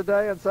Street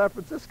today in San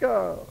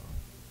Francisco.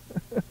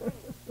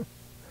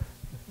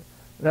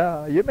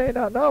 Now, you may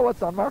not know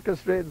what's on Market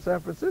Street in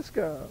San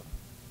Francisco.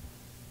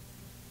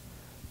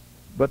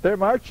 But they're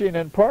marching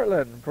in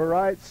Portland for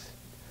rights.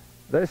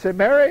 They say,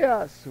 marry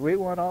us. We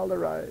want all the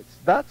rights.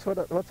 That's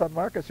what's on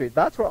Market Street.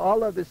 That's where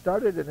all of this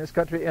started in this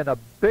country in a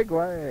big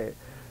way.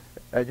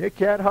 And you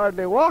can't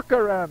hardly walk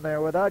around there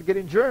without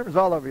getting germs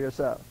all over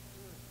yourself.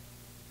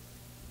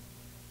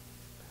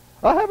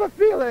 I have a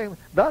feeling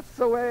that's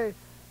the way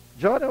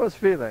Jonah was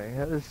feeling.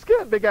 His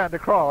skin began to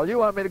crawl. You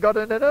want me to go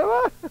to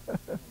Nineveh?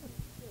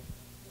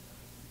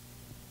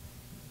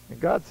 And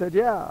God said,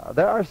 yeah,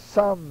 there are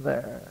some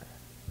there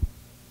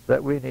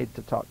that we need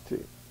to talk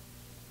to.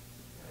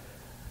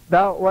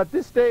 Now, what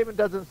this statement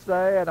doesn't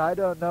say, and I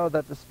don't know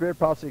that the Spirit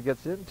possibly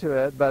gets into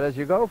it, but as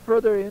you go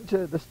further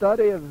into the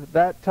study of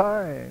that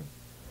time,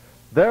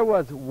 there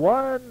was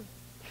one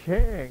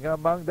king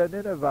among the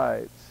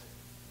Ninevites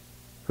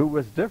who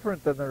was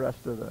different than the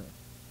rest of them,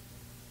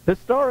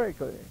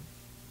 historically.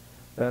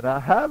 And I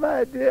have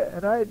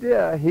an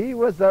idea he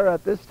was there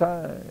at this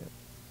time,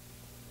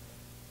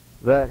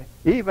 that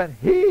even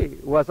he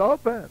was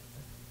open,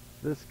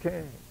 this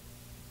king.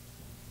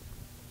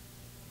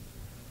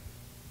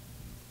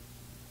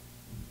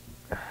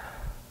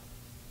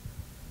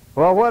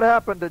 Well, what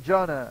happened to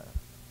Jonah?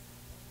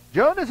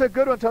 Jonah's a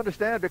good one to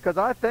understand because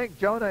I think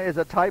Jonah is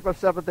a type of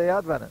Seventh-day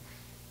Adventist.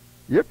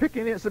 You're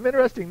picking in some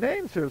interesting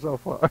names here so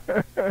far.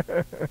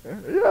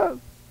 Yes.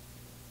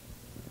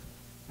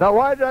 Now,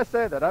 why did I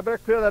say that? I better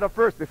clear that up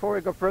first before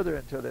we go further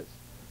into this.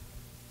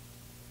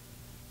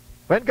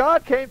 When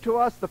God came to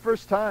us the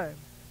first time,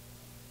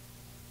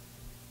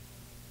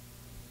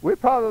 we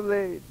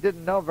probably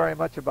didn't know very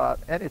much about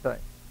anything.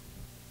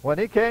 When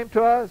He came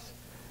to us,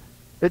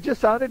 it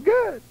just sounded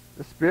good.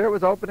 The Spirit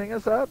was opening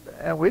us up,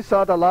 and we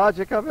saw the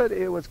logic of it.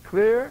 It was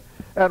clear.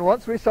 And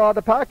once we saw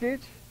the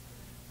package,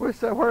 we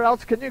said, where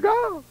else can you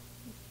go?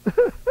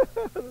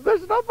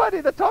 There's nobody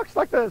that talks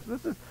like this.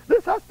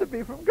 This has to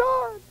be from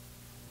God.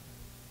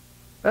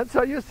 And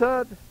so you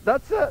said,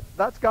 that's it.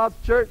 That's God's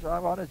church. I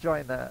want to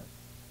join that.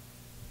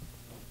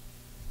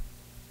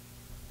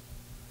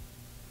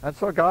 And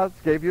so God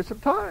gave you some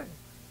time.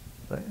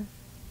 See?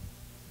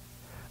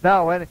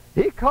 Now, when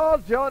He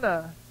called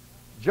Jonah,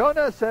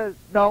 Jonah said,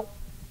 no.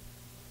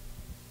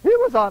 He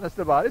was honest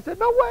about it. He said,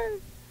 no way.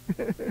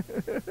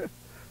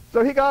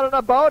 So he got on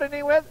a boat and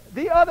he went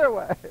the other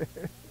way.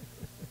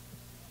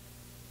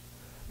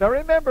 Now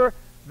remember,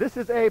 this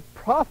is a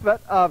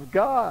prophet of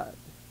God.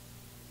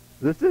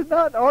 This is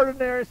not an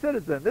ordinary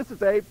citizen. This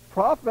is a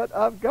prophet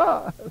of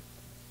God.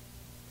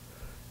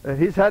 And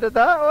he's headed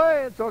that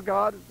way, and so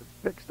God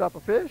fixed up a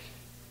fish.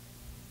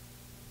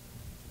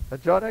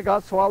 And Jonah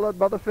got swallowed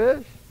by the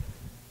fish.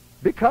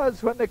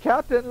 Because when the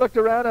captain looked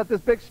around at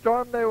this big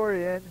storm they were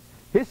in,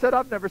 he said,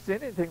 I've never seen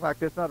anything like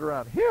this, not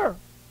around here.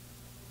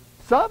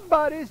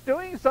 Somebody's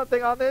doing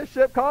something on this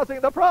ship causing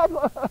the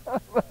problem.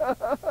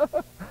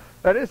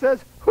 And he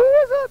says, who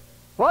is it?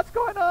 What's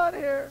going on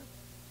here?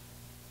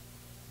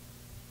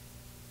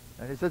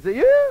 And he says, is it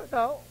you?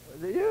 No.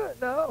 Is it you?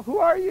 No. Who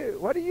are you?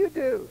 What do you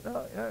do?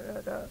 No,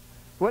 no, no.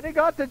 When he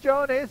got to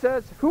Jonah, he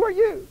says, who are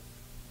you?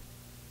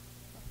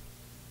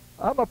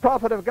 I'm a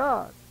prophet of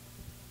God.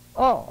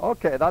 Oh,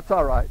 okay, that's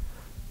all right.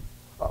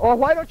 Well,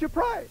 why don't you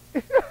pray?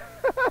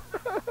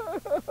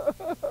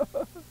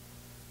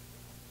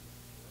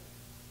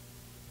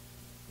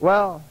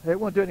 Well, it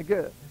won't do any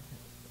good.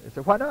 He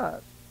said, why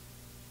not?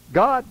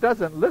 God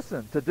doesn't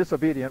listen to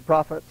disobedient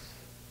prophets.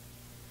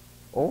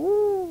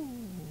 Oh,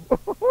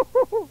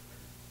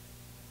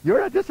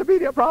 you're a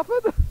disobedient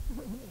prophet?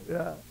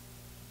 Yeah.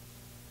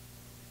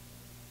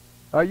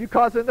 Are you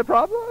causing the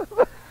problem?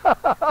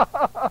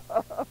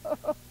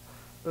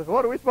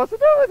 What are we supposed to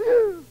do with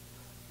you?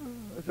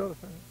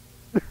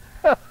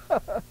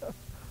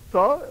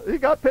 So he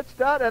got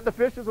pitched out, and the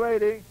fish was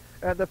waiting,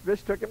 and the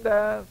fish took him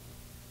down.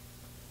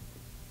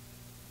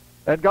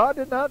 And God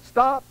did not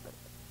stop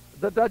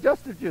the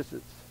digestive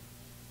juices.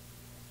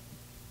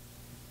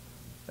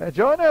 And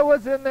Jonah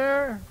was in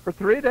there for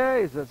 3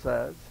 days, it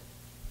says.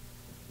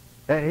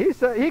 And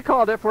he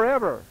called it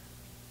forever.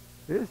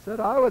 He said,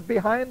 I was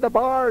behind the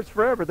bars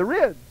forever, the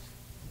ribs.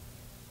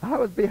 I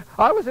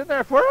was in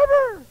there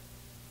forever.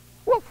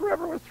 Well,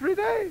 forever was 3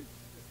 days.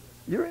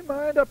 You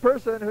remind a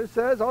person who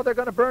says, oh, they're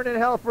going to burn in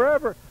hell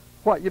forever.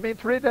 What, you mean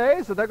 3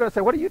 days? And they're going to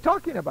say, what are you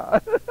talking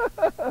about?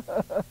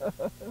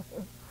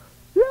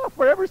 Yeah,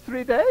 forever is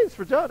 3 days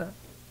for Jonah.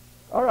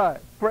 All right,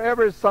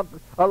 forever is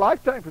a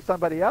lifetime for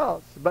somebody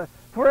else, but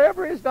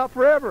forever is not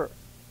forever.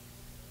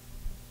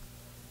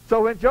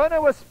 So when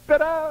Jonah was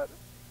spit out,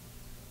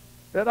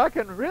 and I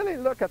can really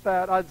look at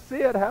that, I'd see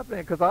it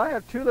happening, because I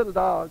have 2 little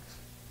dogs.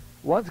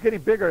 One's getting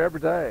bigger every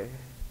day.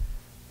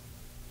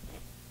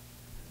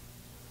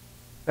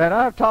 And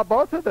I have taught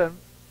both of them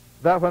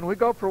that when we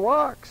go for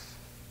walks,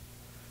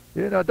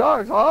 you know,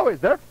 dogs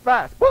they're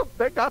fast. Boom,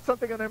 they got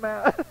something in their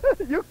mouth.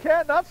 You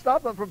cannot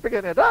stop them from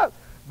picking it up,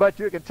 but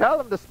you can tell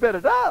them to spit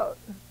it out.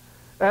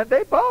 And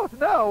they both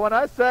know when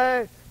I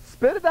say,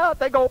 spit it out,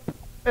 they go,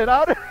 and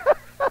out.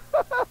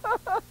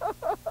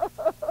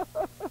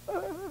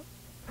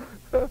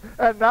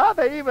 And now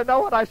they even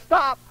know when I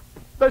stop,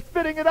 they're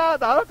spitting it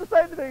out. I don't have to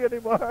say anything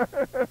anymore.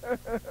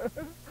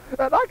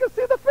 And I can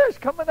see the fish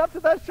coming up to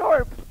that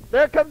shore.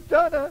 There comes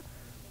Jonah,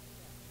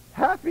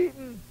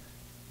 half-eaten,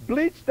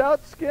 bleached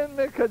out skin,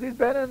 because he's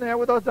been in there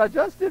with those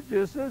digestive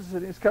juices,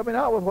 and he's coming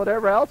out with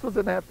whatever else was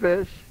in that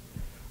fish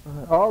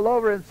all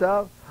over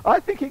himself. I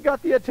think he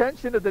got the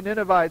attention of the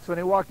Ninevites when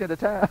he walked into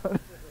town.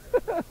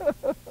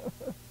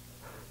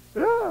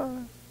 Yeah.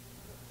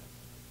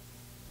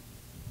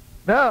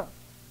 Now,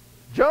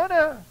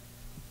 Jonah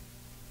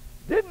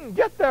didn't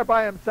get there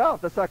by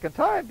himself the second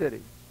time, did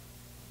he?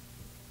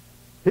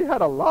 He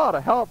had a lot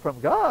of help from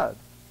God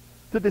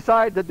to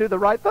decide to do the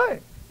right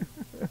thing.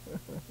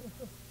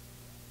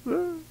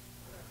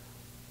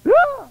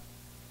 Yeah.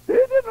 He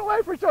didn't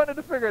wait for Jonah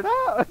to figure it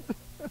out.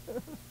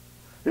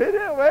 He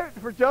didn't wait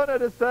for Jonah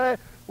to say,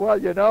 well,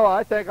 you know,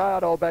 I think I ought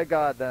to obey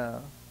God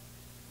now.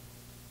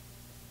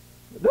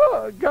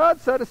 No, God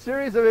set a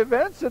series of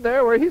events in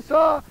there where he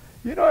saw,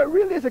 you know, it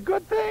really is a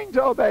good thing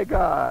to obey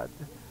God.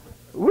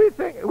 We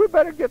think we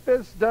better get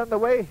this done the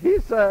way he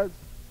says.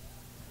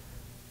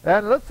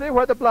 And let's see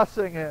where the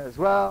blessing is.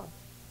 Well,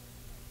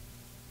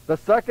 the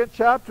 2nd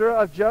chapter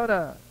of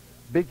Jonah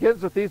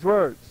begins with these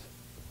words.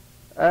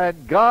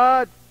 And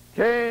God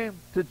came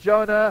to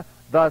Jonah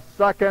the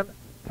 2nd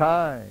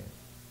time.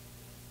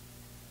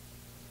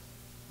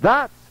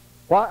 That's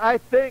why I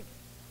think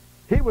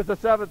he was a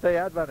Seventh-day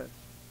Adventist.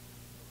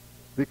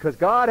 Because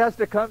God has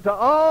to come to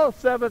all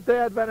Seventh-day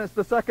Adventists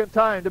the 2nd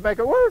time to make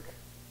it work.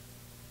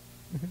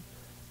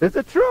 Is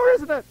it true or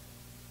isn't it?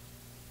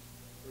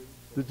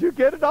 Did you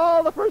get it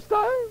all the first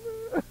time?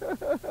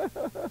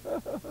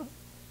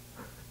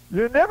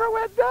 You never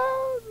went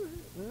down.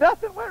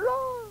 Nothing went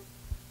wrong.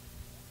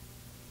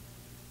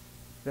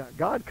 Yeah,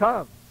 God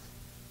comes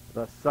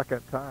the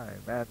 2nd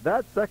time, and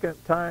that 2nd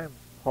time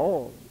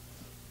holds.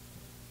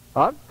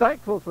 I'm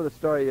thankful for the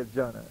story of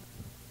Jonah.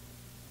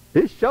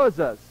 He shows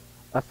us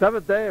a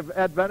Seventh-day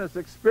Adventist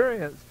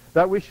experience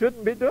that we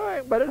shouldn't be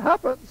doing, but it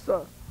happens.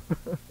 So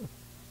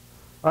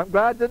I'm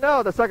glad to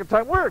know the 2nd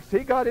time works. He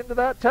got into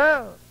that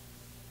town.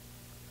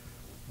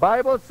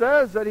 Bible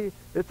says that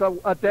it's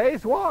a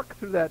day's walk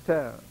through that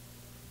town.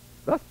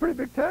 That's a pretty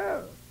big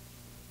town.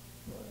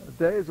 A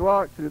day's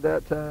walk through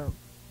that town.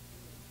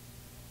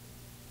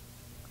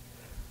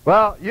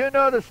 Well, you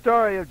know the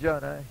story of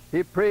Jonah.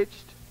 He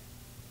preached,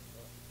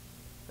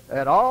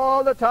 and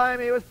all the time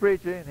he was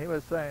preaching, he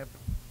was saying,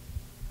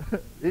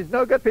 these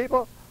no good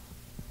people,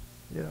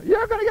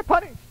 you're going to get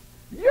punished.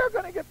 You're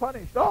going to get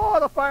punished. Oh,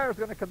 the fire's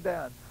going to come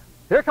down.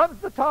 Here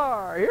comes the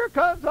tar. Here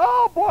comes,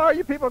 oh boy,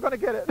 you people are going to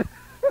get it.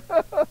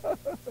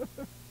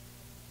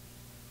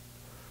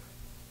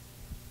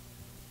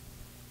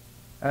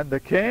 And the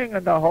king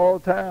and the whole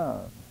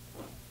town.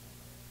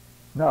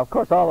 Now, of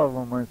course, all of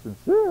them weren't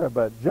sincere,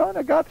 but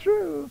Jonah got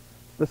through.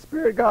 The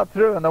Spirit got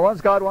through, and the ones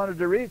God wanted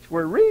to reach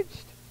were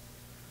reached.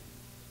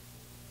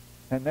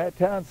 And that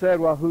town said,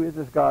 well, who is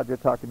this God you're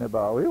talking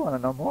about? We want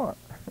to know more.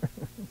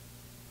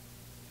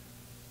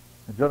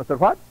 And Jonah said,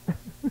 what?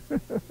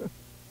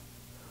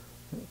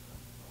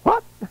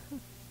 What?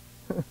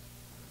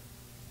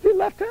 He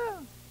left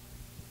town.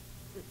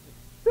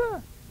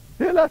 Yeah,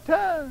 he left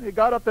town. He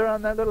got up there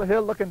on that little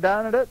hill looking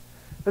down at it.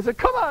 He said,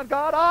 come on,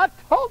 God, I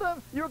told him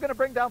you were going to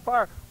bring down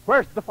fire.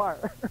 Where's the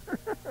fire?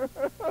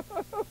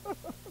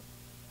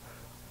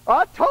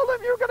 I told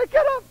him you were going to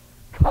get him.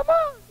 Come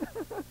on.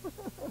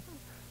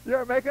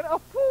 You're making a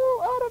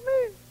fool out of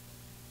me.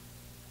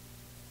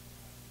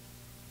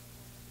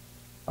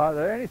 Are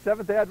there any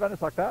Seventh-day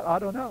Adventists like that? I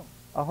don't know.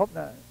 I hope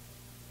not.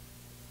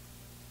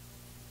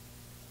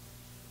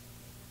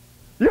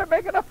 You're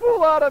making a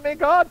fool out of me,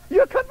 God.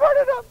 You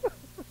converted him.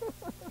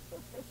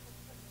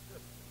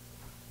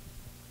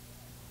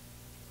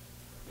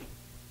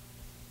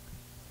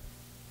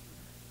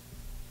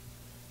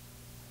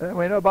 And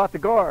we know about the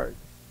gourd.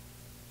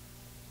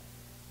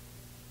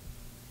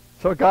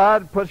 So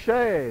God put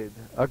shade.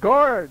 A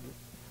gourd.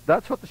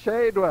 That's what the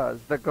shade was.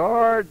 The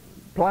gourd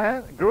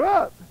plant grew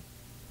up.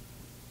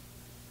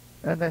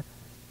 And they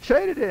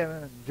shaded him.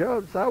 And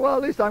Job said, well,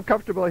 at least I'm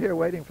comfortable here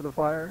waiting for the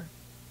fire.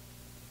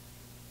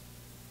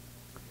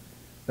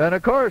 And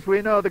of course,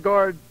 we know the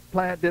gourd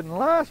plant didn't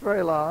last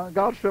very long.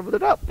 God shriveled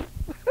it up.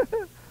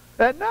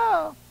 And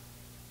now,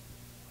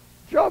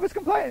 Jonah is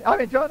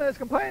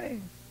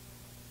complaining.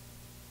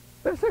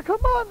 They said, come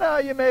on now,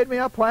 you made me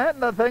a plant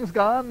and the thing's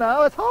gone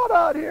now. It's hot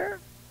out here.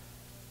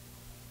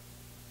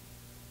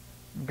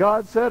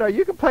 God said, are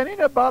you complaining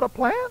about a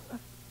plant?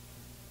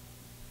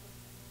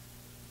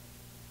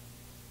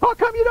 How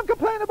come you don't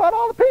complain about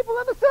all the people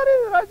in the city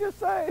that I just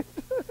saved?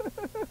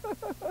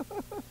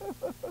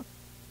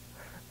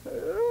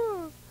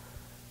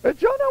 And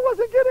Jonah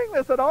wasn't getting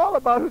this at all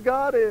about who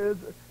God is,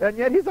 and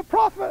yet he's a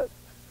prophet.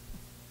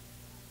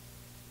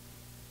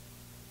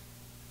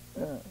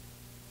 Yeah.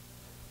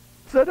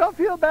 So don't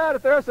feel bad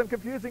if there are some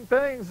confusing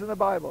things in the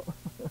Bible.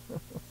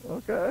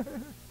 Okay?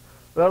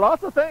 There are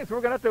lots of things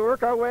we're going to have to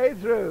work our way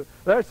through.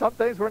 There are some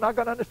things we're not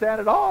going to understand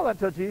at all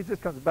until Jesus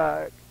comes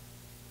back.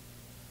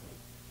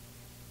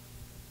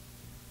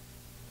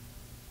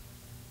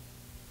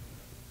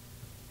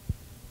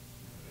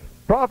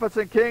 Prophets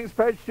and Kings,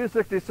 page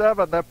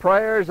 267, the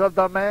prayers of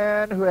the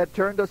man who had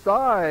turned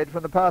aside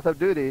from the path of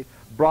duty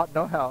brought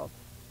no help.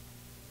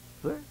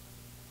 See?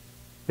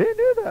 He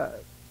knew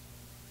that.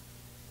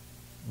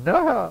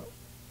 No help.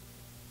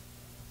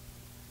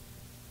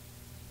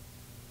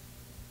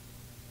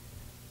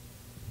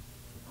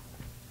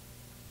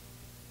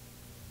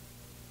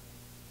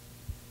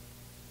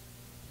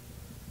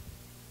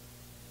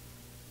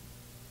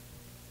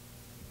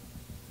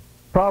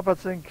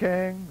 Prophets and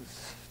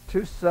Kings,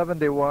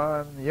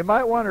 271. You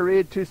might want to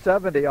read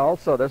 270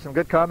 also. There's some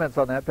good comments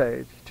on that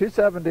page.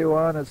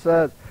 271, it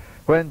says,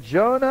 when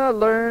Jonah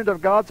learned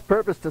of God's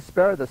purpose to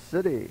spare the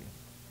city,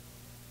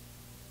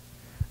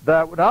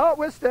 that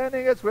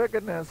notwithstanding its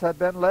wickedness had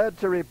been led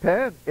to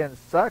repent in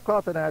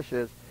sackcloth and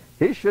ashes,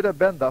 he should have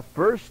been the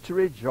first to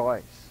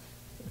rejoice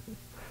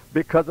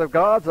because of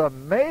God's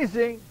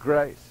amazing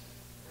grace.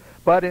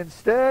 But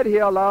instead he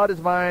allowed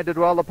his mind to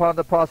dwell upon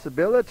the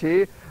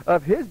possibility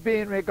of his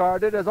being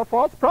regarded as a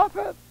false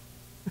prophet.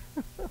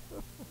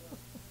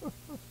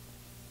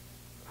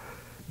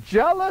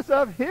 Jealous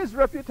of his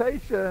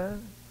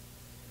reputation,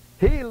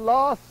 he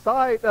lost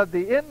sight of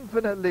the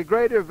infinitely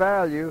greater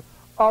value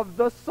of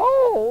the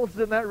souls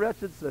in that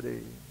wretched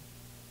city.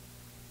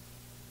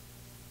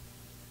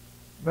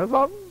 Now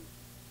something?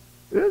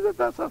 Isn't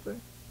that something?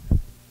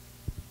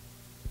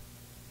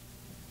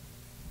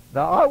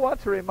 Now I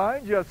want to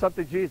remind you of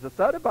something Jesus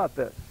said about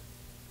this.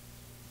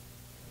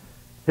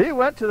 He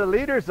went to the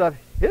leaders of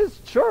his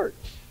church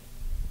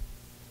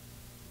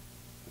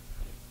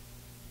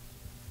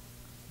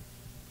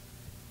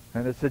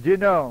and he said, you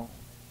know,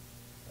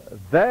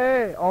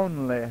 they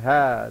only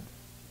had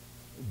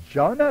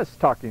Jonah's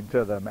talking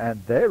to them,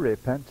 and they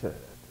repented.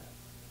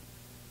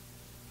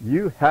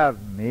 You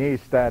have me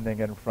standing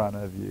in front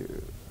of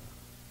you.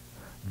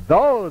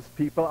 Those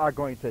people are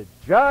going to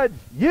judge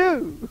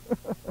you.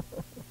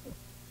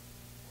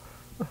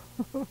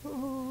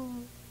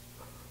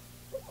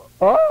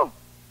 Oh!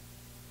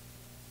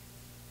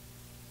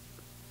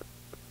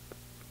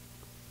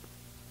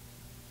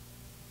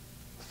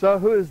 So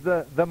who is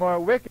the more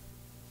wicked?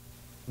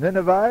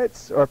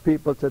 Ninevites or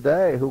people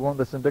today who won't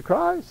listen to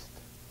Christ?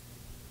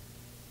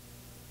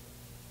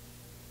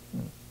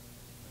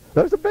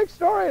 There's a big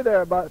story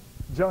there about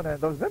Jonah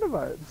and those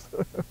Ninevites.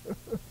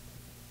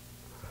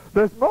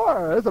 There's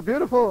more. It's a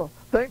beautiful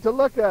thing to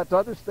look at, to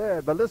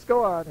understand. But let's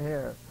go on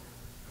here.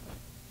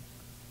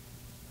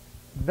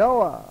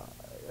 Noah,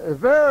 a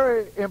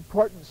very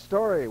important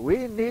story.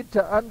 We need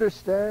to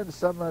understand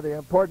some of the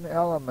important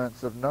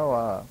elements of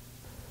Noah.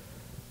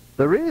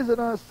 The reason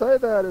I say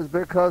that is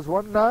because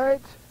one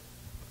night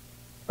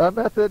a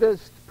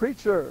Methodist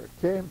preacher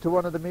came to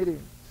one of the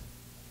meetings.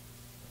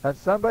 And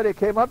somebody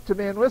came up to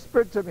me and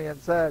whispered to me and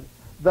said,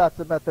 "That's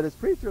a Methodist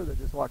preacher that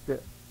just walked in."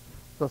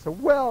 So I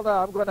said, "Well,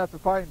 now I'm going to have to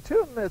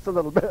fine-tune this a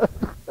little bit."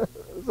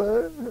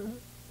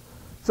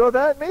 So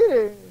that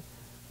meeting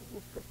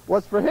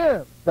was for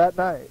him that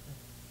night.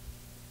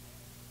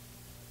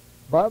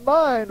 My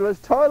mind was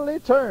totally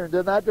turned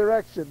in that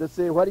direction to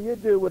see, what do you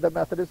do with a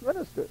Methodist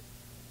minister?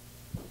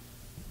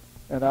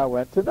 And I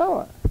went to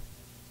Noah.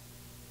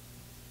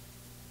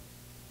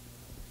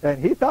 And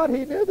he thought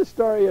he knew the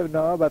story of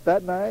Noah, but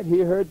that night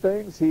he heard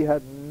things he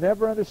had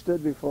never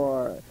understood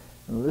before.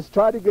 And let's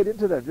try to get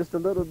into them just a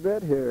little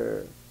bit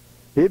here.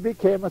 He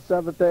became a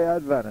Seventh-day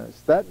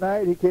Adventist. That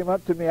night he came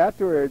up to me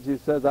afterwards. He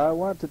says, "I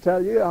want to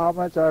tell you how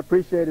much I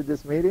appreciated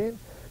this meeting.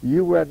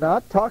 You were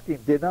not talking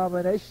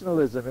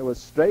denominationalism. It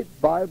was straight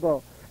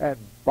Bible, and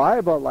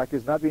Bible like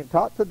is not being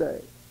taught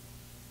today."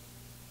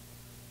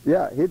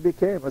 Yeah, he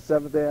became a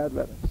Seventh-day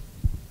Adventist.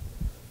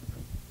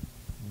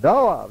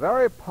 Noah,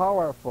 very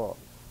powerful.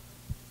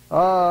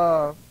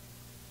 God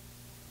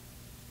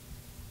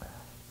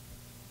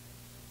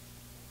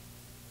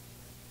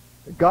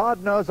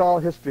knows all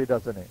history,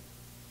 doesn't he?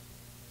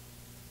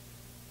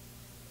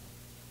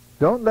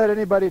 Don't let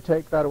anybody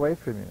take that away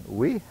from you.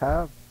 We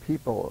have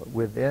people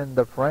within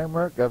the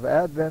framework of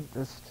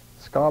Adventist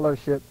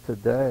scholarship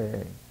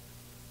today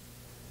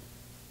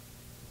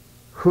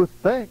who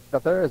think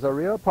that there is a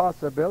real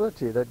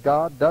possibility that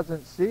God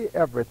doesn't see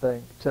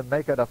everything to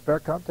make it a fair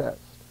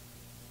contest.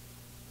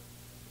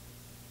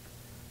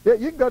 Yeah,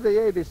 you can go to the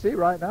ABC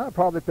right now and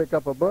probably pick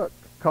up a book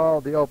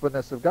called The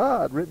Openness of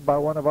God, written by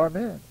one of our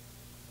men.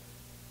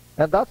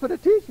 And that's what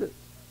it teaches.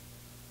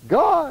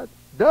 God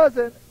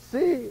doesn't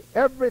see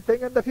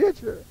everything in the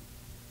future.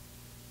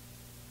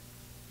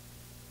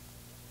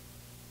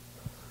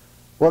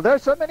 Well,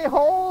 there's so many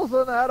holes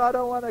in that, I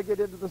don't want to get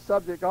into the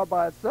subject all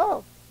by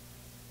itself.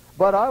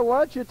 But I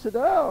want you to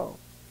know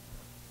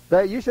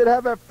that you should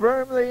have it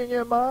firmly in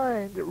your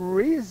mind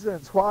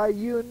reasons why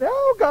you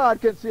know God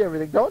can see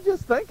everything. Don't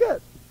just think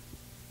it.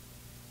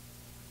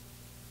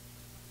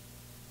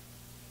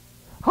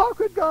 How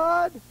could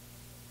God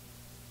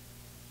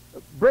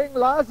bring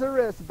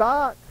Lazarus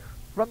back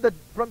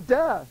from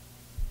death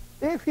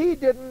if he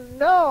didn't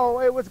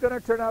know it was going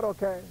to turn out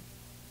okay?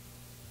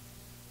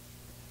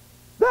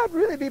 That'd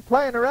really be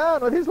playing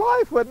around with his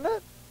life, wouldn't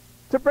it?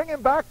 To bring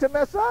him back to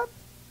mess up?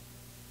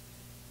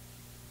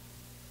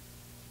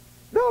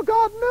 No,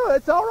 God knew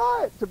it's all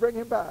right to bring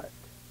him back.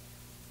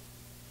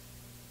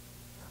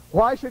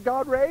 Why should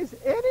God raise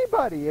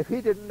anybody if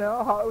he didn't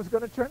know how it was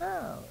going to turn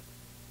out?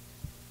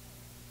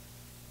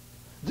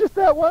 Just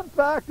that one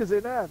fact is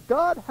enough.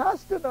 God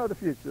has to know the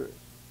future.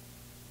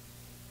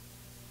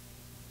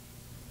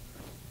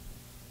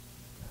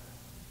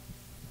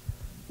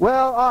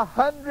 Well,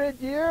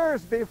 100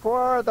 years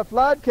before the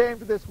flood came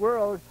to this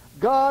world,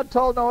 God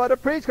told Noah to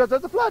preach because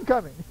there's a flood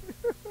coming.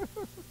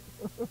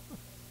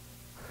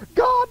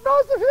 God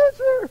knows the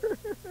future.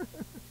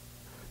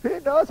 He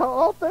knows how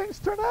all things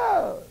turn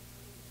out.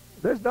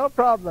 There's no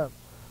problem.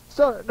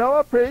 So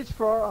Noah preached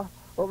for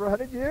over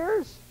 100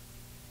 years.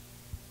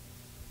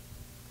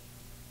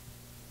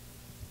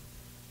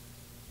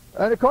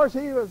 And of course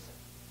he was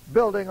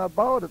building a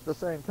boat at the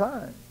same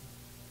time.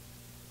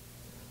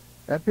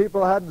 And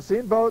people hadn't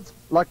seen boats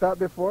like that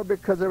before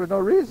because there was no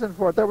reason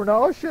for it. There were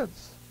no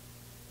oceans.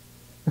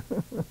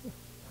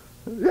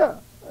 Yeah,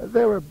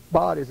 there were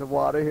bodies of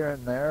water here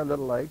and there,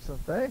 little lakes and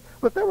things,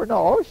 but there were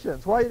no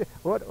oceans. What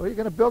are you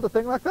going to build a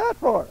thing like that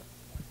for?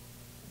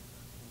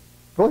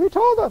 Well, he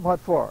told them what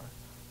for.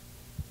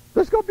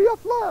 There's going to be a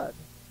flood.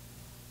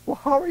 Well,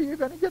 how are you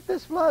going to get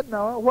this flood,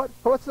 Noah?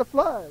 What's the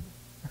flood?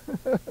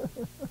 They'd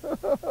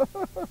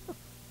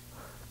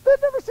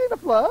never seen a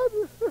flood.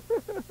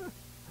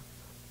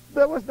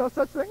 There was no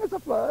such thing as a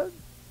flood.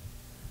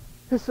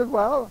 He said,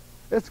 well,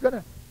 it's going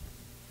to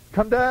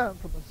come down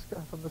from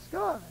the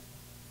sky.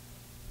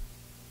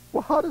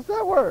 Well, how does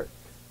that work?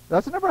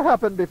 That's never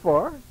happened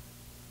before.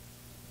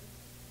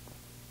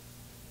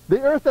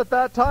 The earth at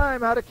that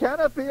time had a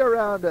canopy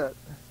around it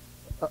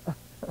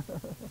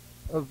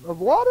of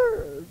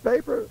water,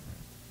 vapor.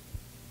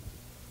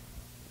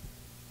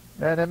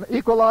 And it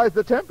equalized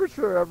the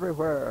temperature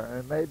everywhere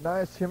and made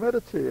nice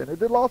humidity. And it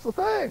did lots of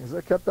things.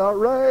 It kept out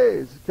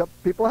rays, it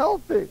kept people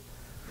healthy.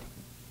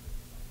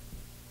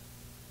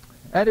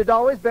 And it had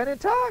always been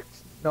intact.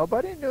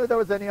 Nobody knew there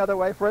was any other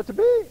way for it to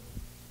be.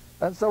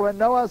 And so when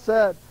Noah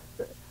said,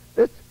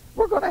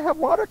 we're going to have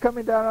water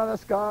coming down on the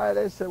sky,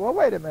 they said, well,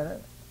 wait a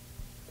minute.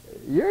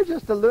 You're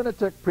just a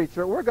lunatic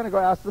preacher. We're going to go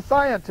ask the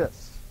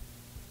scientists.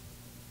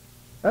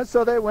 And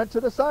so they went to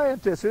the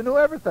scientists who knew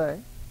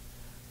everything.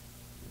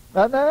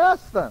 And they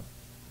asked them,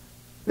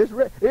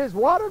 is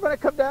water going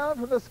to come down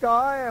from the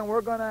sky and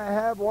we're going to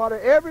have water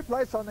every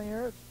place on the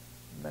earth?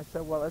 And they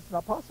said, well, it's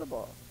not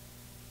possible.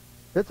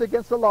 It's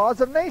against the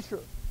laws of nature.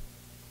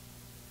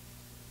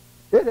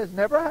 It has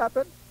never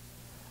happened.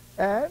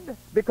 And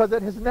because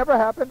it has never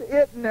happened,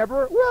 it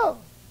never will.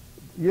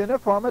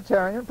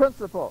 Uniformitarian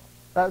principle.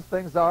 As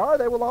things are,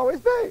 they will always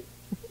be.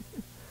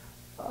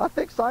 I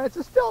think science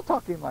is still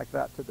talking like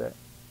that today.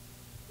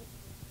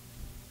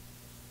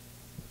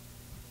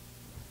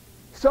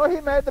 So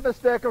he made the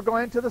mistake of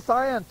going to the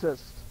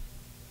scientists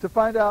to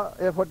find out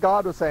if what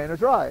God was saying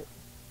is right.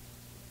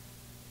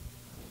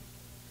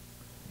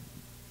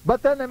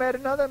 But then they made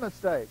another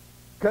mistake,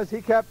 because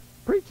he kept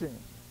preaching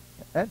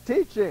and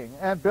teaching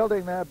and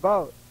building that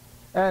boat.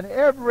 And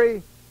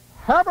every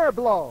hammer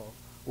blow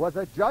was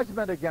a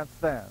judgment against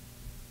them.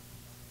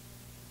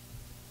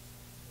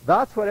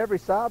 That's what every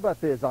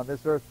Sabbath is on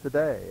this earth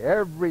today.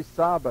 Every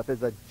Sabbath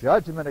is a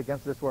judgment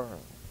against this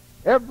world.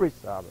 Every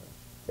Sabbath.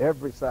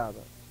 Every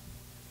Sabbath.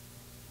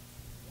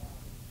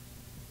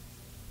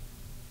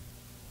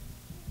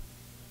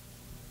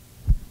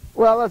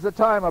 Well, as the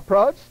time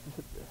approached,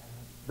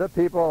 the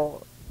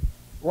people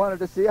wanted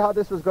to see how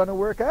this was going to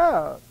work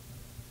out.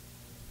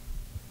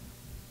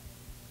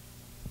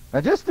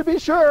 And just to be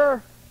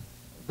sure,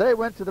 they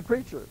went to the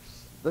preachers,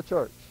 the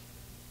church.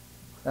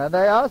 And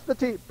they asked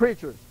the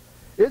preachers,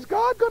 is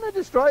God going to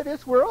destroy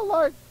this world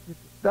like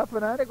that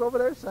fanatic over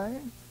there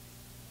saying?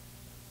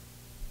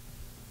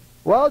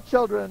 Well,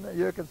 children,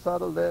 you can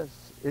settle this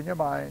in your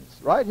minds,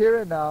 right here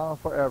and now,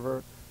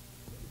 forever.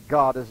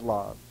 God is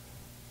love.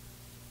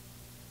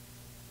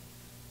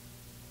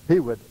 He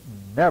would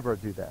never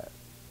do that.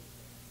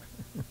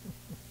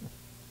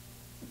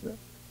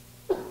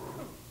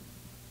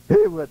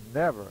 He would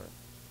never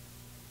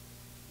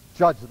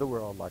judge the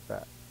world like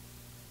that.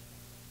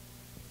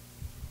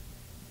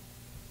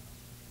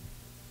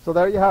 So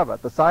there you have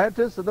it. The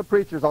scientists and the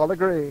preachers all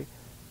agree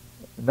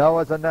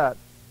Noah's a nut.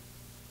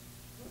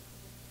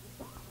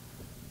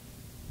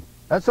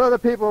 And so the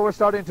people were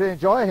starting to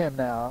enjoy him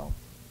now.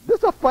 This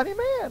is a funny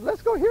man.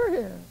 Let's go hear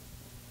him.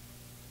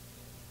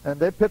 And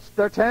they pitched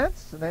their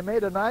tents, and they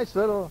made a nice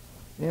little,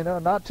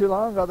 not too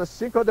long ago, the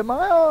Cinco de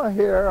Mayo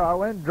here. I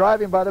went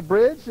driving by the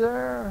bridge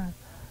there.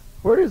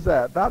 Where is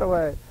that? That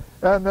way.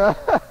 And, and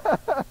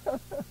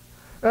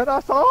I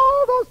saw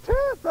all those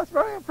tents. That's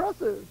very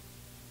impressive.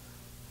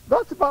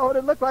 That's about what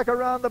it looked like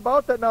around the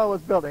boat that Noah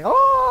was building.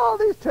 All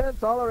these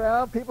tents all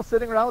around, people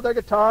sitting around with their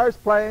guitars,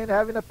 playing,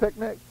 having a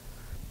picnic.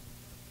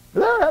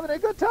 They're having a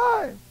good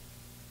time.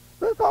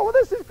 They thought, well,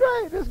 this is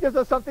great. This gives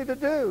us something to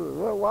do.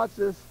 We'll watch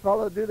this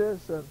fellow do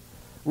this, and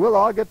we'll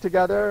all get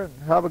together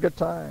and have a good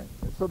time.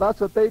 And so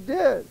that's what they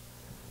did.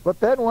 But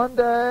then one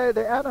day,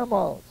 the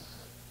animals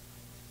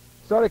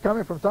started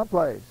coming from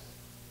someplace.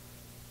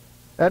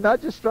 And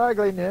not just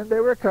straggling in, they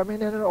were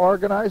coming in an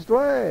organized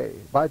way,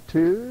 by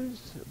twos,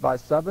 by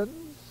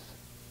sevens,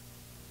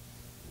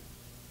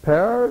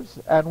 pairs,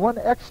 and one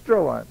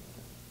extra one.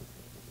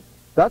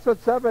 That's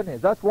what 7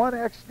 is. That's one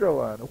extra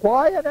one.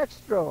 Why an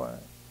extra one?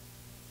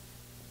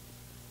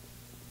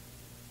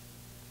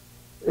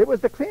 It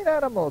was the clean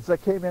animals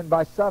that came in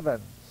by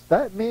 7s.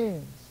 That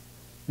means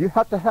you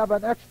have to have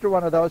an extra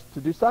one of those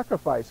to do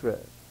sacrifice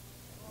with.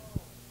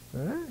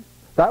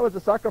 That was a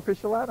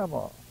sacrificial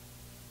animal.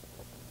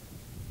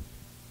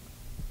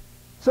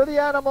 So the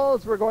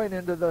animals were going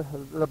into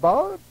the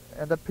boat,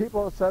 and the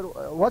people said,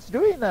 what's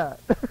doing that?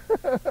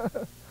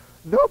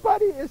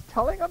 Nobody is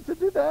telling them to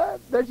do that.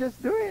 They're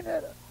just doing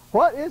it.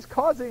 What is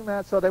causing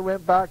that? So they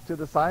went back to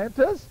the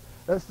scientists.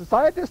 The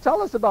scientists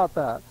tell us about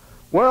that.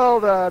 Well,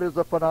 that is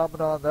a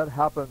phenomenon that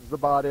happens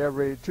about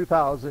every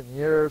 2,000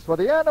 years. When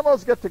the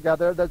animals get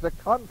together, there's a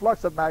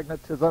conflux of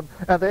magnetism,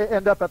 and they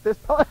end up at this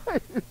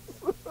place.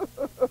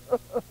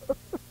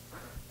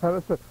 And I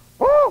said,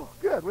 oh,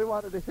 good, we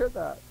wanted to hear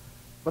that.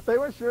 But they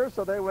weren't sure,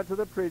 so they went to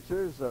the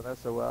preachers, and they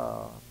said,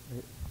 well,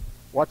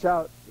 watch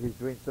out, he's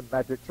doing some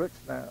magic tricks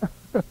now.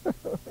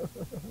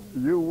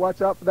 You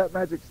watch out for that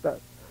magic stuff.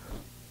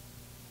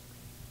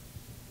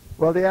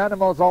 Well, the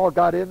animals all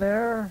got in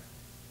there.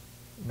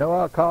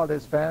 Noah called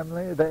his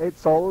family, the 8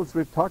 souls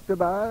we've talked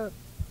about.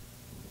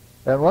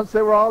 And once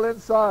they were all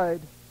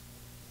inside,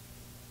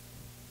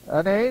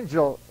 an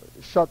angel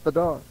shut the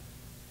door.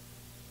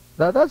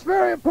 Now that's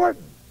very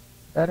important.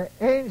 An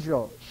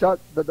angel shut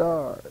the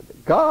door.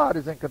 God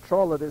is in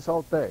control of this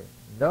whole thing.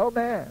 No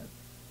man.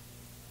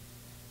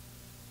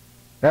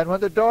 And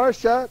when the door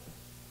shut,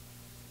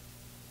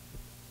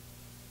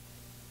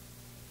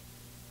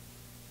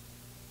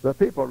 the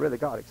people really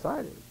got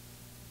excited.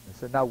 They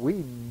said, now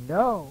we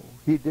know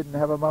he didn't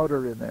have a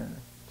motor in there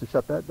to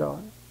shut that door.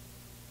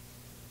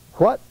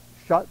 What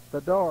shut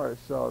the door?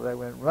 So they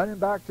went running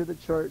back to the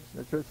church.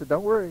 And the church said,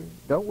 don't worry,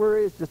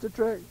 it's just a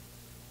trick.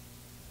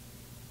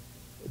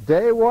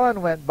 Day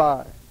 1 went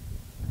by.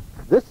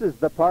 This is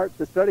the part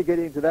that started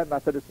getting into that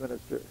Methodist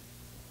minister.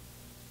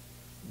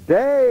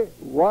 Day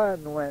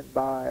 1 went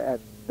by and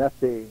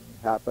nothing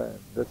happened.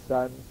 The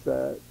sun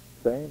set,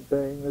 same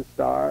thing, the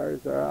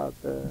stars are out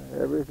there,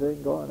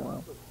 everything going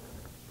on.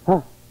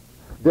 Huh.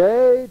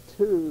 Day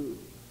 2,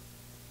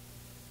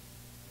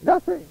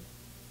 nothing.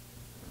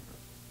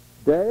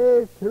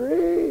 Day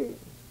 3,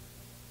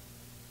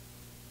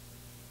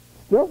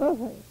 still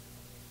nothing.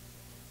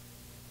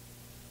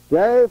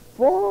 Day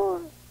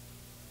 4,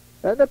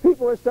 and the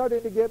people were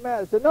starting to get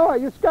mad. They said, "Noah,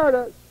 you scared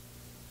us.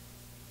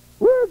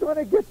 We're going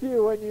to get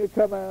you when you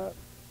come out."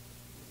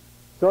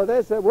 So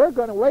they said, "We're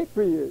going to wait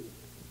for you."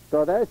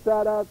 So they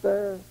sat out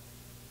there.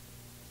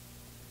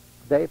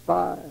 Day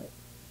 5.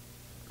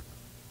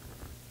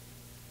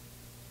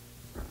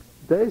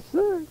 Day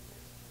 6.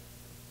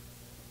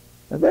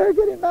 And they're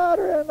getting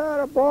madder and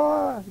madder.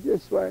 Boy,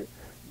 just wait.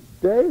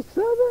 Day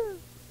 7.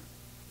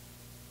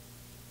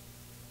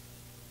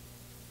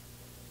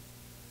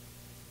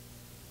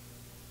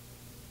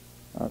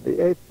 On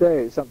the 8th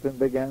day, something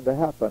began to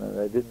happen, and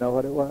they didn't know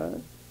what it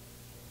was.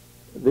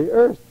 The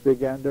earth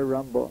began to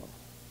rumble.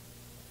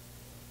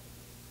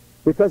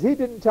 Because he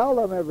didn't tell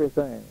them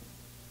everything.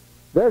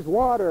 There's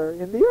water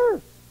in the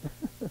earth.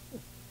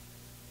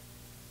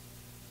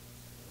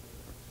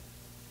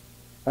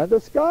 And the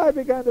sky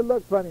began to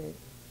look funny.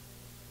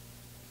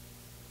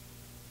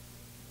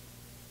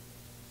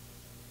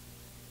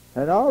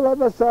 And all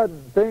of a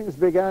sudden, things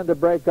began to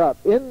break up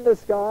in the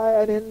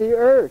sky and in the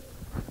earth.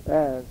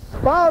 And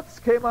spouts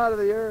came out of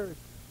the earth.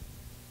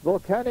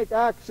 Volcanic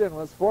action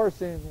was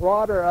forcing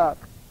water up.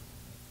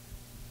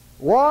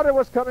 Water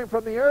was coming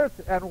from the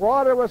earth, and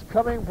water was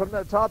coming from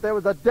the top. There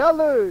was a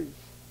deluge.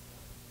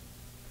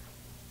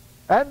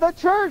 And the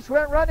church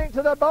went running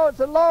to the boat and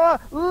said, "Laura,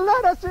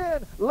 let us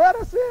in! Let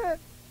us in!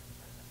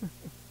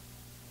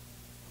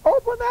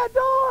 Open that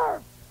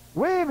door!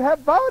 We have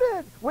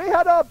voted! We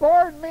had a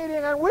board meeting,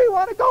 and we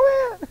want to go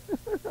in!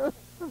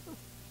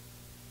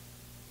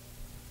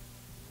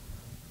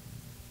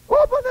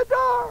 Open the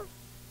door!"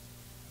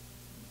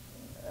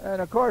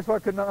 And of course,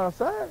 what could Noah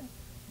say?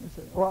 He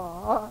said,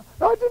 "Well,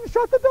 I didn't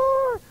shut the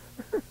door.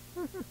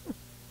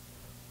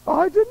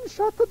 I didn't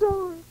shut the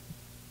door."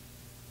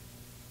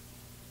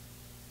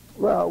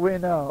 Well, we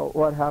know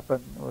what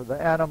happened with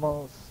the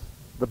animals,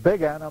 the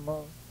big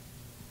animals.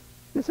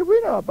 You see,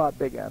 we know about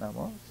big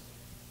animals.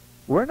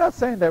 We're not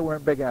saying there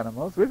weren't big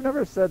animals. We've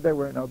never said there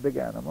were no big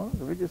animals.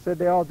 We just said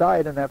they all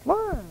died in that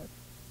flood.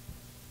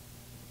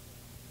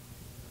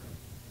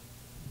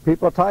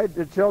 People tied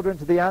their children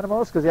to the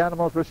animals because the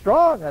animals were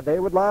strong and they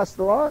would last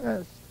the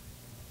longest.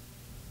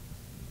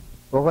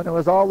 But when it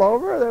was all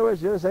over, there was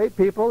just 8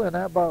 people in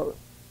that boat.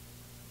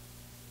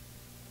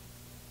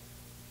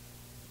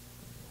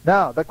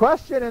 Now, the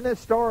question in this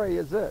story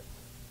is this.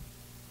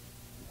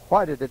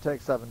 Why did it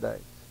take 7 days?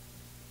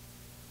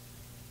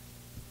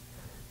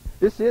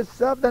 This is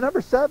the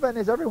number 7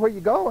 is everywhere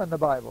you go in the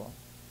Bible.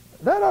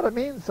 That ought to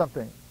mean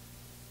something.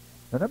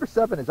 The number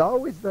 7 is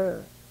always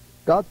there.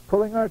 God's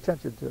pulling our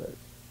attention to it.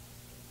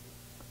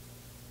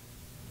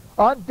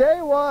 On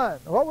day 1,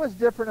 what was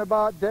different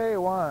about day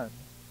 1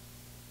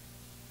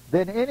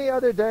 than any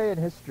other day in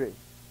history?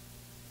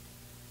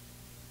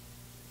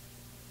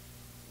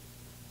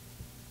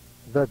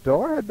 The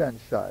door had been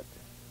shut.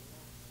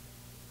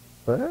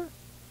 Huh?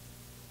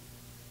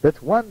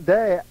 It's one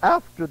day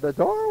after the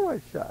door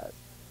was shut.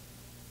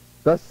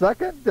 The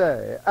second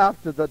day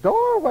after the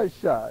door was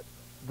shut.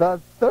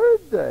 The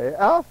third day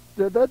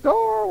after the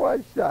door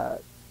was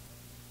shut.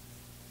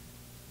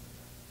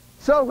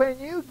 So when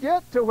you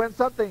get to when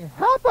something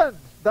happened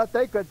that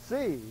they could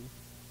see,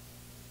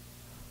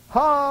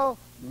 how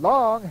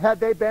long had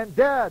they been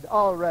dead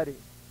already?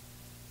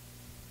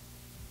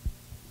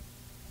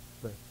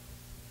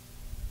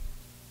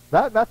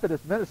 That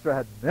Methodist minister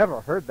had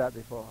never heard that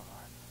before.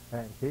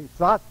 And he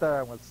sat there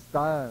and was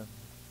stunned.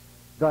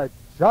 The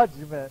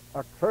judgment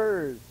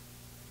occurs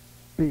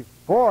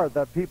before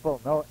the people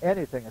know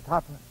anything has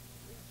happened.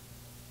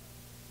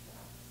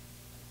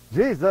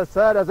 Jesus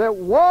said, "As it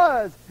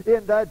was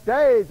in the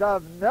days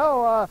of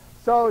Noah,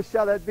 so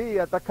shall it be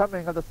at the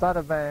coming of the Son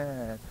of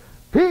Man."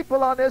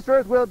 People on this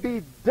earth will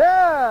be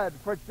dead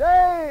for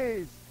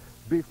days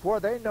before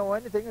they know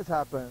anything has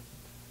happened.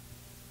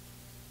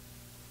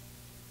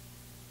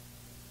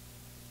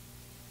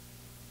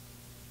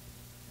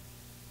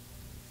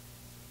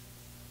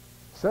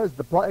 Says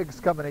the plagues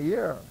come in a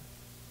year.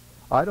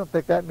 I don't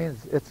think that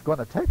means it's going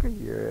to take a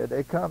year.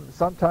 They come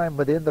sometime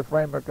within the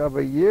framework of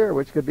a year,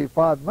 which could be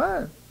 5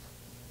 months.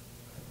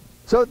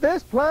 So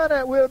this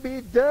planet will be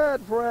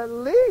dead for at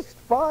least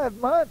 5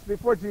 months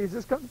before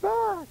Jesus comes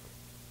back.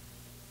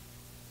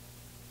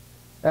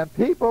 And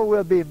people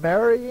will be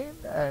marrying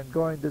and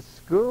going to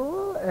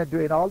school and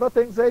doing all the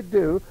things they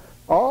do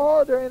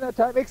all during that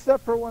time,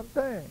 except for one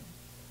thing,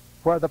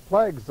 where the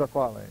plagues are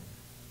falling.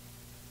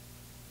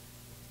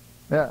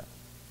 Yeah.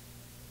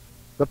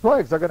 The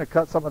plagues are going to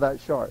cut some of that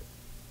short.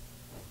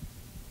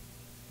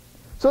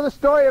 So the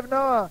story of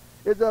Noah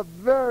is a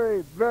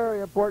very,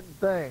 very important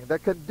thing. The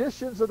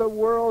conditions of the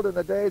world in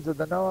the days of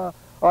the Noah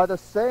are the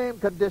same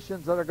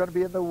conditions that are going to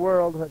be in the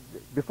world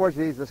before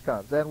Jesus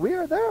comes. And we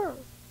are there.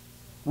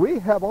 We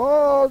have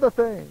all the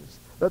things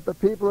that the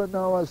people in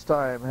Noah's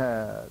time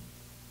had.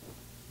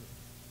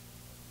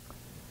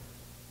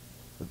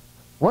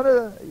 One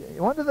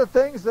of the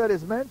things that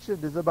is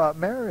mentioned is about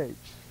marriage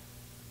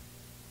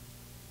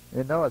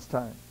in Noah's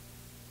time.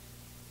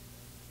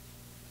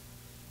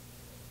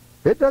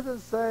 It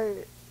doesn't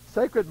say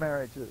sacred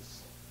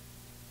marriages.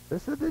 They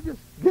said they're just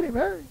getting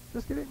married.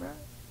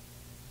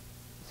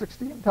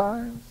 16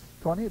 times,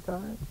 20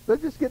 times. They're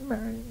just getting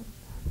married.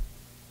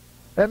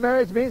 And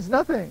marriage means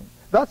nothing.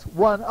 That's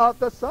one of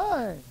the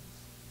signs.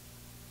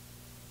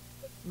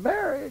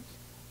 Marriage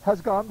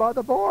has gone by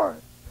the board.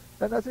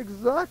 And that's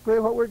exactly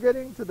what we're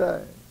getting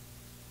today.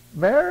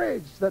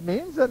 Marriage that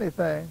means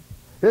anything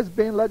is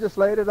being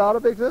legislated out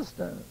of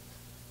existence.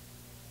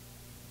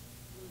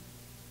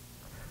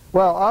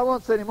 Well, I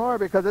won't say any more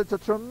because it's a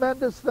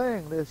tremendous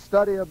thing, this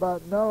study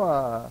about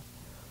Noah.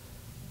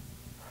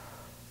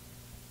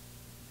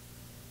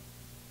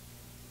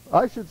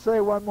 I should say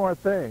one more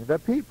thing. The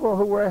people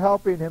who were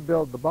helping him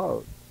build the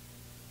boat,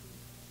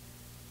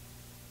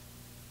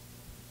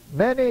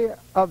 many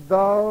of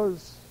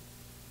those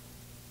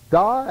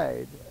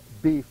died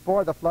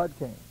before the flood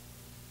came.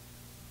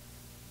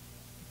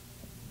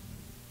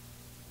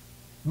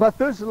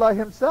 Methuselah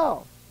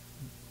himself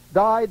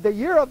died the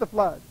year of the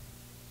flood.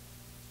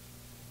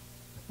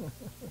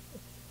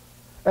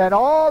 And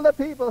all the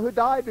people who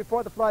died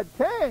before the flood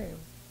came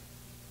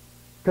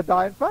could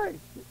die in faith.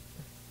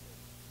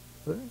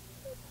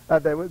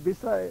 And they would be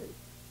saved.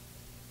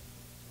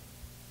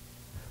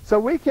 So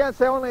we can't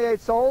say only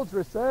 8 souls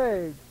were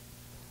saved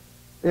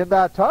in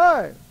that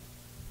time.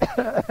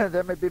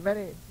 There may be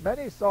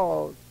many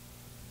souls,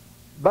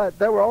 but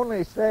they were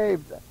only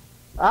saved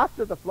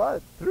after the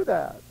flood through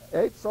that.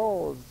 8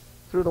 souls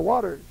through the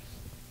waters.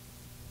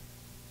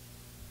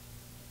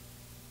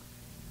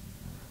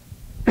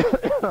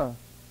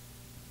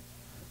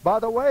 By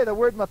the way, the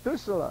word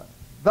Methuselah,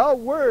 the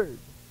word,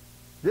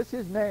 this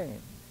is his name,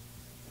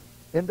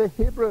 in the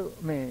Hebrew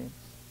means,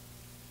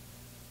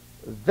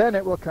 then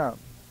it will come.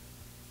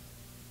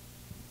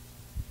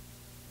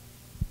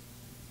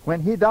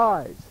 When he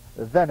dies,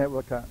 then it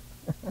will come.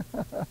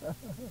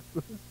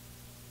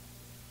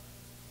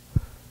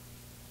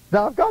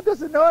 Now, if God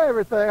doesn't know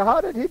everything,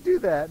 how did he do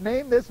that?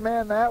 Name this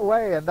man that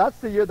way, and that's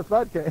the year the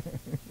flood came.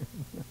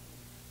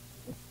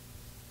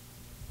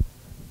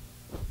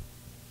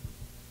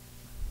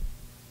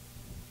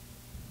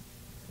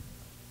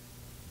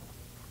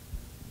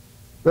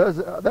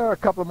 There are a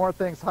couple more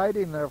things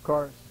hiding there, of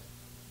course.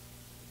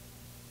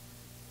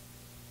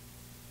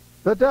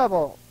 The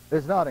devil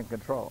is not in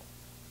control.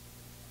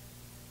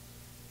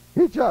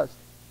 He just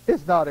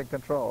is not in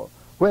control.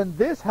 When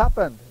this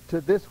happened to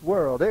this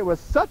world, it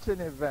was such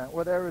an event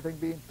with everything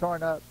being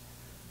torn up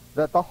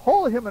that the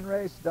whole human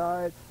race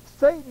died.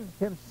 Satan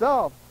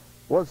himself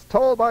was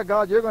told by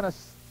God, you're going to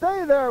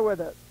stay there with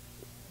it.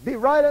 Be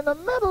right in the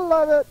middle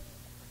of it.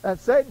 And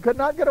Satan could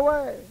not get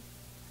away.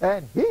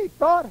 And he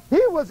thought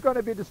he was going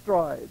to be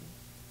destroyed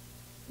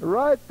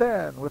right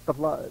then with the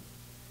flood.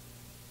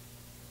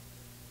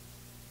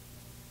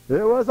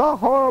 It was a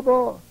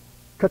horrible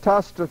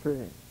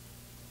catastrophe.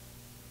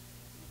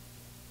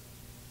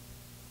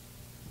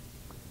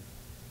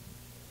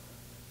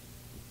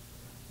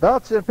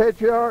 That's in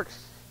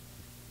Patriarchs.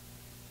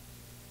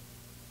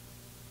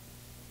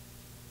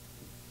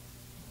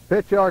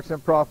 Patriarchs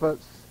and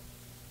Prophets.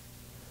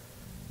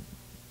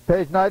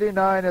 Page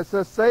 99, it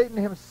says, Satan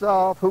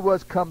himself, who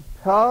was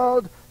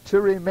compelled to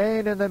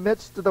remain in the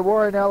midst of the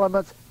warring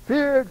elements,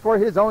 feared for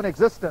his own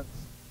existence.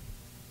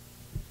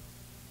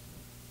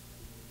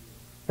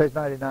 Page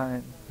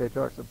 99,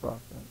 Patriarchs and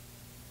Prophets.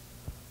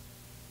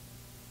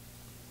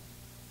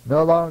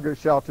 No longer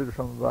sheltered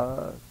from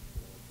above.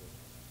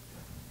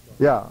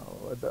 Yeah,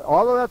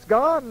 all of that's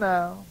gone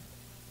now.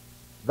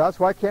 That's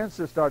why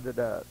cancer started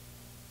that.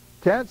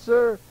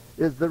 Cancer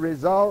is the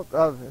result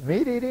of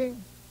meat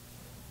eating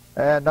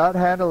and not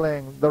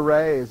handling the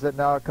rays that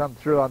now come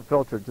through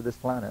unfiltered to this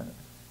planet.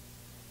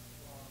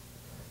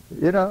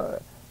 You know,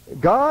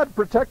 God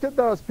protected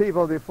those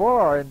people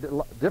before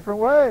in different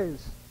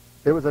ways.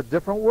 It was a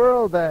different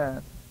world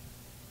then.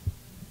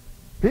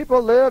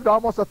 People lived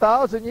almost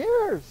 1,000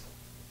 years.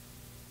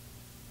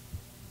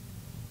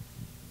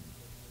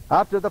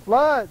 After the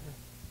flood,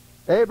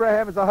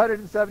 Abraham is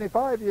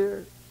 175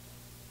 years.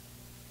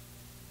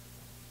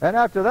 And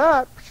after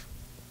that,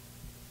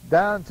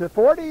 down to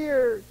 40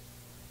 years.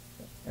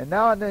 And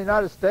now in the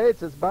United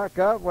States, it's back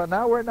up. Well,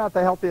 now we're not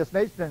the healthiest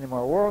nation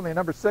anymore. We're only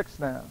number 6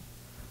 now.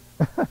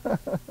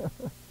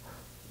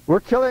 We're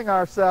killing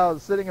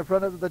ourselves sitting in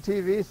front of the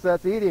TV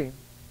sets eating.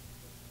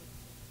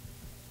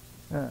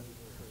 Yeah.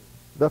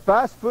 The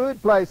fast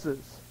food places.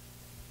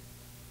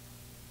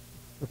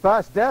 The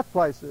fast death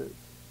places.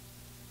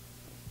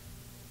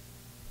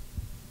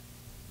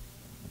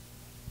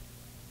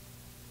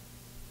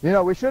 You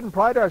know, we shouldn't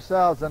pride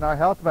ourselves in our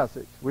health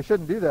message. We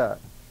shouldn't do that.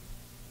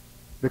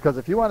 Because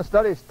if you want to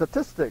study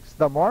statistics,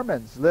 the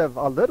Mormons live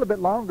a little bit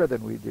longer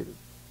than we do.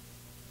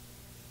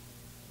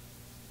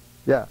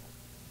 Yeah.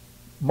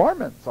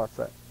 Mormons, I'll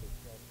say.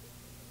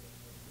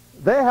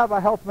 They have a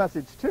health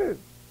message too.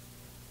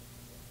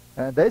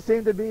 And they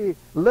seem to be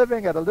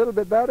living it a little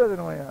bit better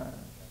than we are.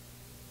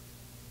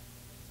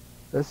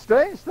 It's a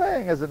strange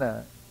thing, isn't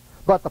it?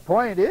 But the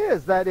point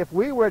is that if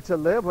we were to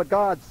live what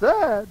God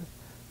said,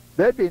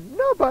 there'd be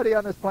nobody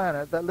on this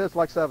planet that lives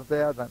like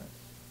Seventh-day Adventists.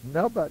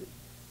 Nobody.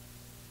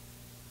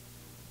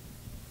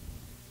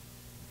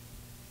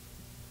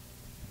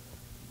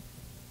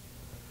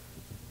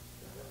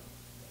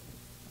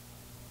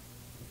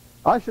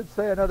 I should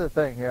say another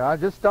thing here. I'm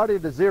just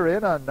starting to zero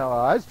in on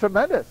Noah. It's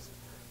tremendous.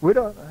 We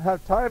don't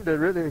have time to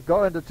really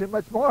go into too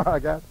much more, I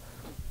guess.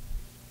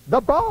 The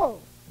bow.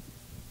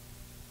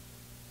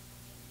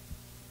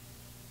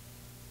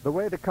 The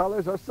way the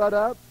colors are set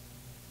up,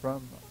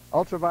 from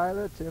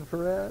ultraviolet to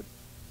infrared.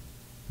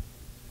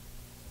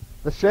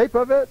 The shape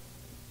of it.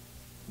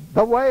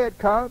 The way it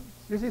comes.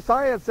 You see,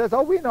 science says,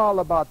 oh, we know all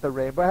about the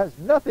rainbow. It has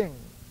nothing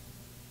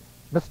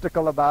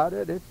mystical about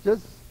it. It's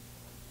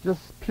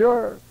just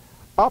pure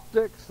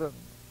optics and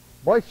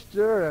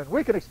moisture, and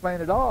we can explain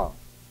it all.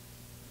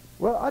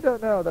 Well, I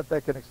don't know that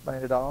they can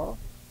explain it all.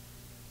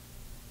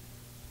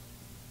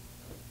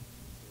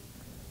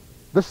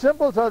 The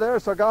symbols are there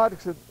so God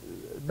can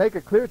make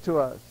it clear to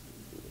us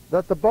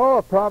that the bow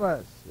of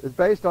promise is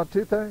based on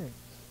two things.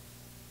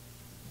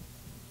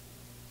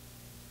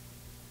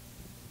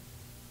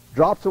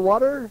 Drops of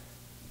water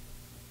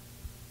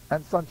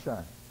and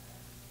sunshine.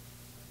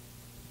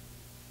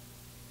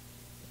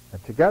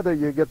 And together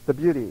you get the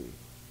beauty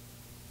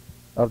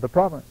of the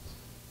promise.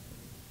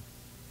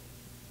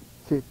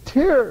 See,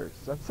 tears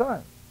and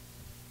sun.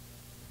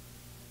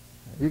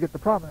 You get the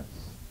promise.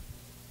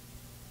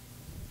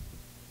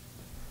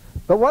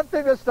 The one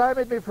thing that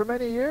stymied me for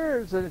many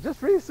years, and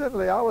just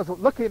recently I was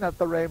looking at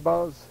the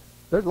rainbows.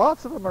 There's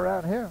lots of them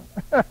around here.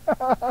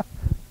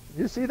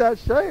 You see that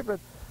shape, and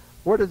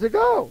where does it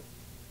go?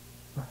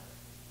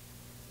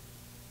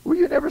 Well,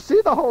 you never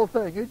see the whole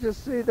thing. You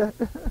just see that.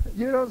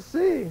 You don't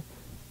see.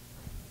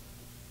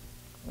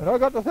 And I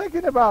got to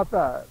thinking about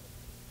that.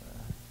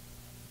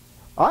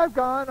 I've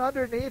gone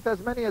underneath as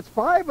many as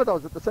 5 of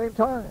those at the same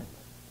time.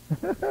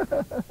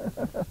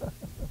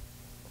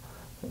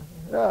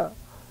 Yeah.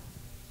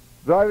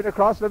 Driving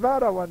across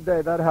Nevada one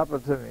day, that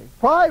happened to me.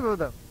 5 of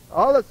them,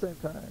 all at the same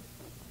time.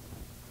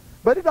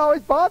 But it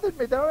always bothered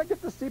me. They don't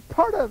get to see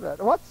part of it.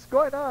 What's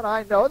going on?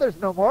 I know there's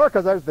no more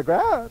because there's the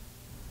ground.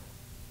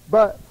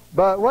 But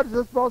what is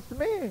this supposed to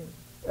mean?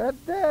 And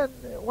then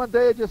one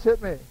day it just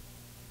hit me.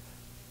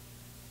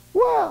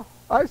 Well,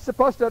 I'm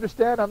supposed to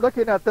understand. I'm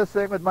looking at this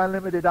thing with my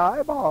limited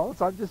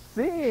eyeballs. I'm just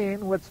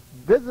seeing what's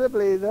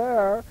visibly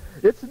there.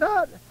 It's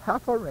not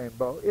half a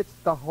rainbow. It's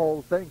the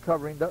whole thing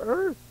covering the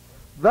earth.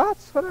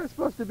 That's what I'm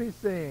supposed to be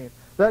seeing.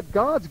 That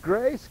God's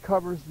grace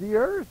covers the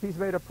earth. He's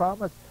made a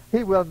promise.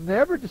 He will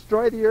never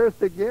destroy the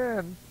earth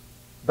again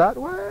that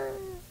way.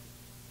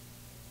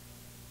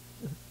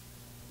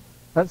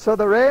 And so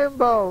the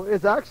rainbow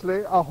is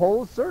actually a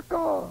whole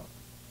circle.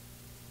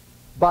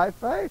 By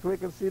faith, we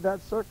can see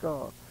that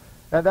circle.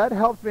 And that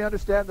helps me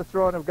understand the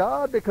throne of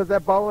God, because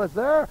that bow is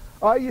there.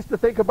 I used to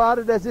think about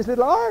it as this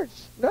little arch.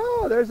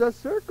 No, there's a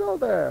circle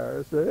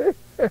there, see?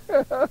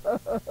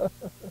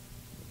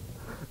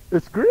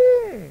 It's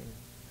green.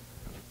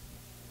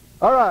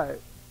 All right.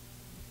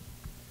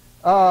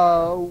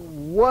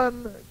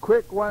 One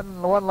quick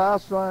one, one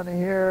last one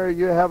here.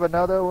 You have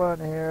another one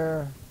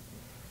here.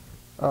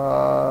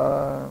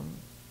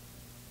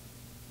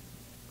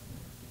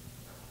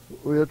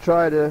 We'll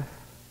try to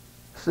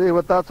see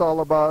what that's all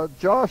about.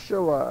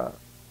 Joshua.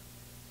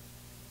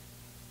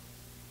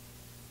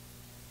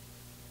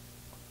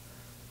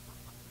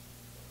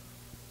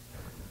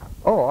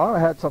 Oh, I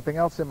had something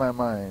else in my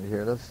mind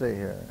here. Let's see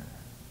here.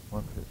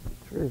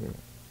 153.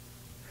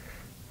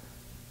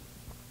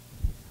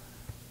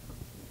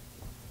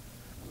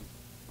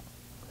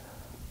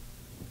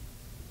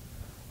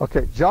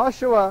 Okay,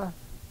 Joshua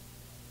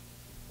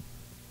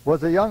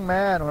was a young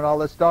man when all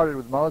this started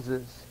with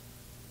Moses.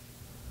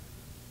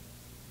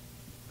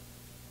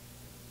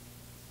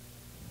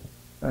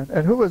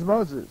 And who was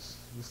Moses?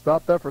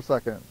 Stop there for a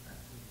second.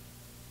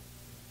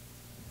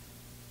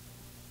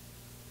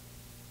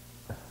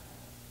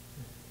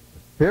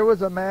 Here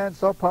was a man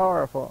so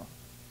powerful.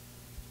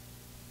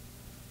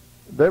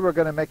 They were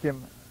going to make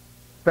him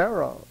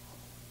Pharaoh,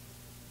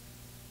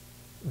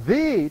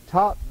 the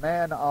top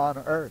man on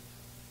earth.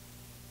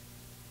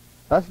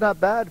 That's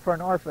not bad for an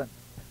orphan.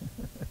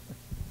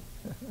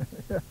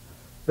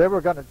 They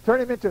were going to turn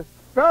him into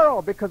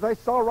Pharaoh because they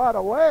saw right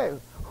away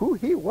who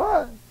he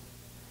was.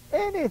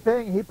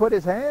 Anything he put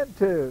his hand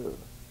to,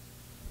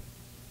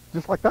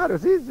 just like that, it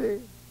was easy.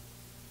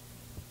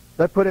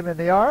 They put him in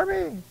the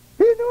army.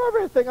 He knew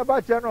everything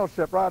about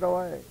generalship right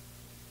away.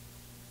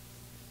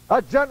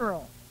 A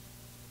general.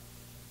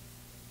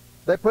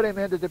 They put him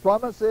into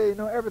diplomacy. He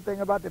knew everything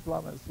about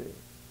diplomacy.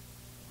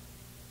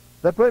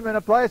 They put him in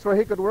a place where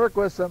he could work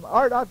with some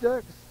art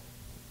objects.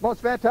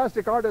 Most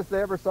fantastic artists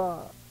they ever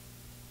saw.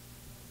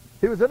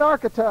 He was an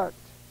architect.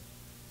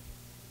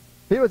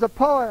 He was a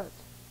poet.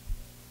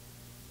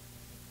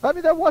 I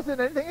mean, there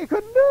wasn't anything he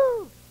couldn't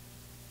do.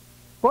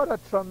 What a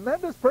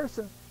tremendous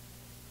person.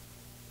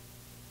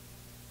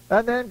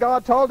 And then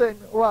God told him,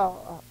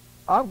 well,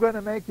 I'm going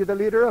to make you the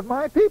leader of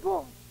my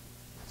people.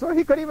 So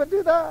he could even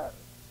do that.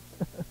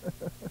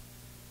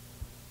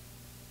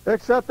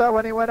 Except that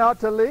when he went out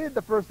to lead,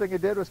 the first thing he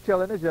did was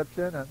kill an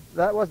Egyptian, and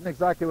that wasn't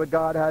exactly what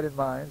God had in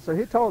mind. So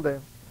he told him,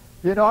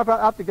 you know, I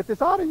have to get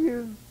this out of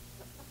you.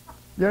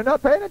 You're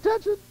not paying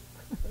attention.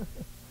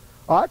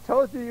 I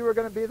told you were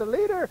going to be the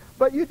leader,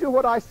 but you do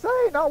what I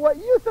say, not what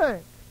you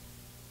think.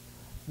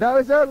 Now,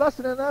 is there a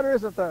lesson in that or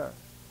isn't there?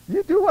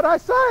 You do what I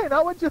say,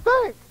 not what you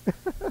think.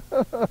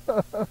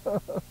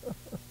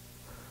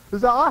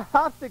 So I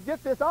have to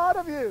get this out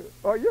of you,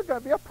 or you're going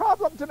to be a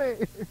problem to me.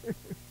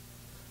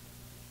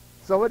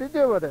 So what did he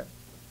do with it?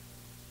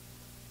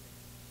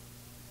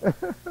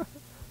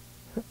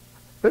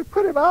 They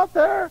put him out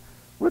there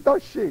with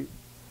those sheep.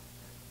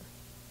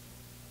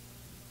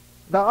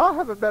 Now, I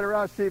haven't been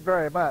around sheep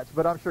very much,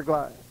 but I'm sure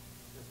glad.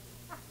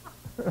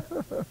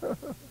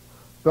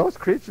 Those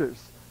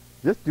creatures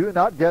just do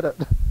not get it.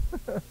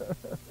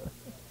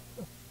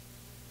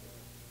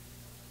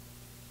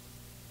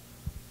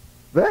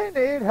 They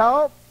need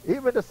help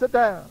even to sit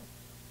down.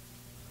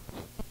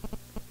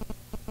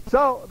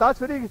 So that's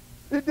what he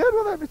did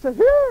with them. He said,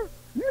 here,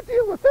 you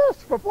deal with this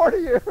for 40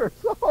 years.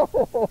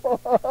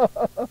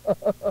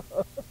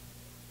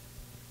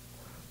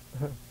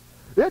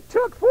 It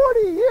took 40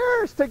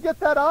 years to get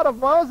that out of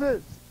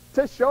Moses,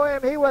 to show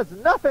him he was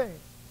nothing.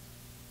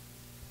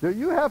 Do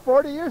you have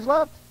 40 years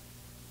left?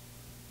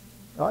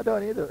 I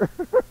don't either.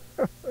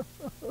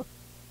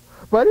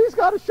 But he's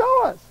got to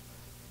show us.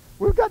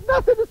 We've got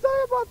nothing to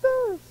say about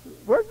this.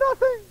 We're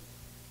nothing.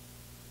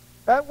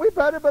 And we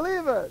better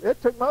believe it.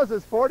 It took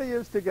Moses 40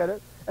 years to get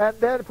it. And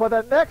then for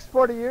the next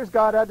 40 years,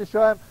 God had to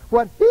show him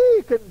what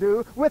he can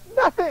do with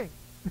nothing.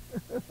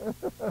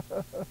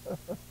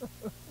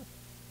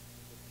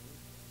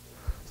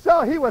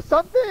 So he was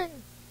something,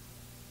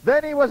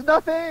 then he was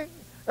nothing,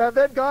 and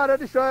then God had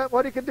to show him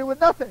what he could do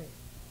with nothing.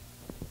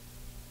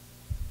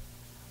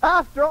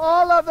 After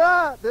all of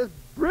that, this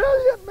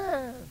brilliant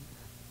man,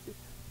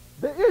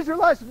 the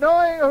Israelites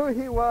knowing who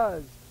he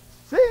was,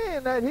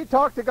 seeing that he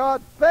talked to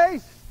God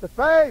face to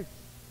face,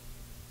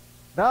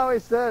 now he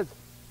says,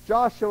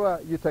 Joshua,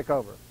 you take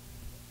over.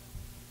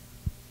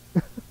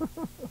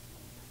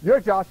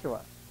 You're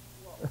Joshua.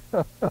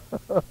 Who's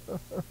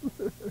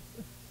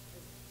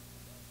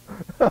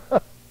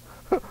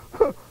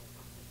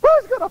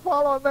going to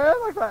follow a man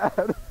like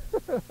that?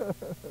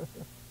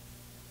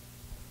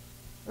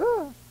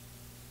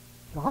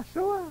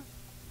 Joshua.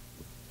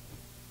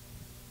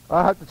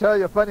 I have to tell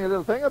you a funny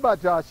little thing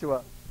about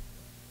Joshua.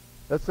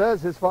 It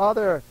says his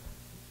father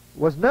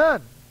was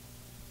Nun,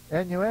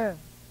 N-U-N.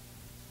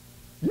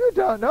 You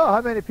don't know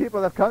how many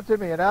people have come to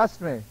me and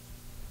asked me,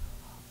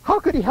 how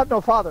could he have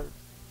no father?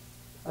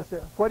 I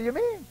said, what do you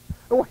mean?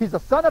 Oh, he's a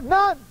son of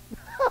none.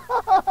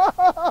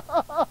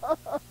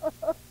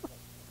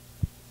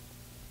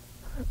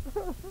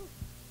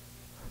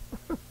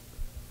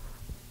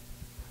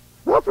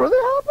 That's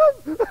really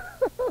happened.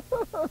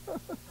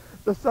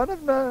 The son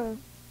of none.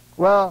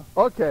 Well,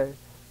 okay.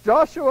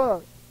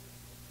 Joshua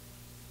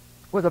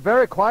was a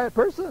very quiet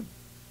person.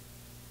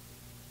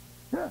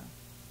 Yeah.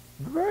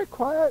 Very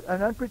quiet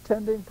and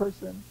unpretending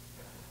person.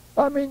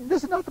 I mean,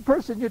 this is not the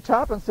person you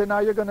tap and say, now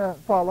you're going to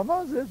follow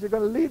Moses. You're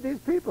going to lead these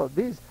people.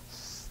 These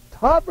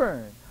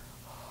stubborn,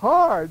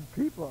 hard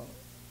people.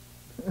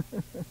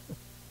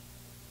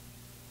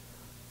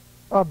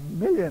 1.5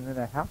 million of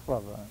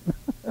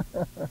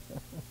them.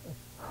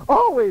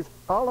 Always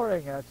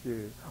hollering at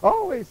you.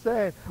 Always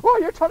saying, oh,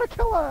 you're trying to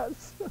kill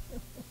us.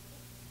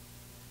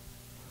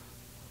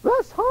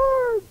 That's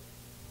hard.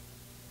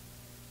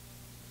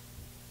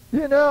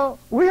 You know,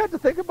 we have to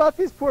think about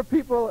these poor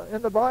people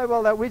in the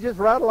Bible that we just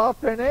rattle off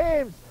their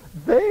names.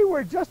 They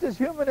were just as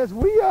human as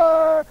we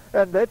are,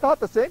 and they thought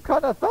the same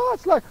kind of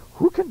thoughts, like,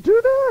 who can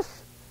do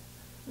this?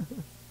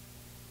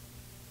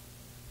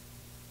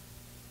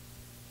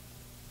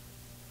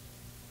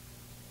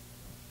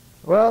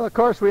 Well, of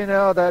course, we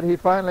know that he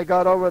finally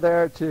got over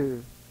there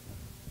to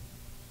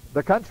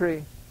the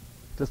country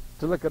just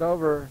to look it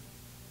over.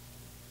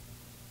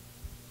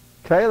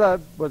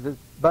 Caleb was his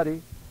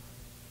buddy.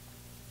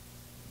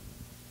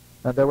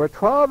 And there were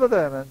 12 of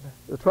them, and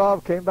the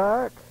 12 came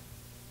back.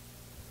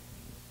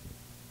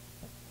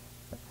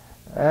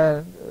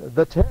 And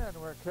the 10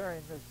 were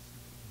carrying this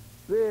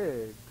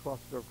big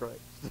cluster of grapes.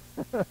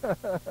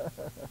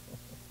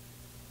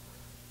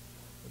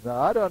 Now,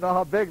 I don't know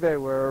how big they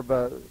were,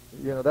 but,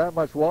 you know, that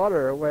much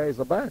water weighs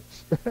a bunch.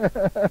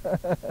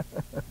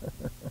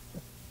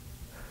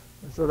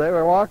 So they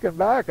were walking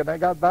back, and they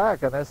got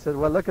back, and they said,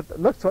 well, look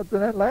what's in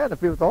that land.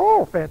 And people thought,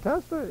 oh,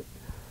 fantastic.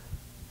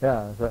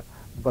 Yeah, so,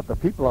 but the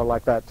people are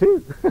like that,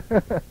 too.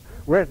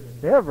 We're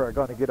never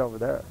going to get over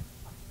there.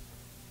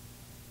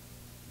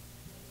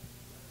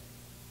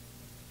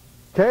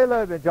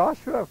 Caleb and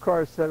Joshua, of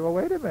course, said, well,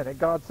 wait a minute.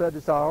 God said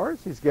it's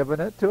ours. He's given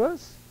it to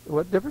us.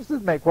 What difference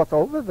does it make what's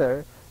over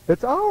there?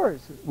 It's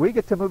ours. We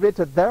get to move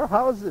into their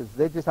houses.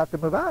 They just have to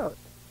move out.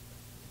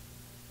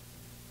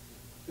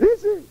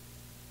 Easy.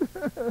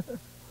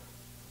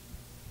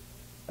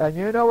 And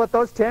you know what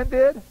those 10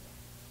 did?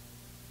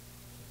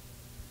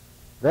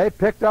 They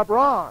picked up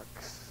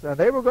rocks. and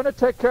they were going to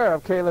take care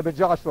of Caleb and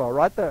Joshua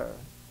right there.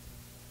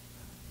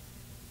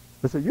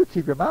 They said, you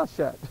keep your mouth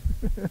shut.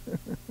 Yeah,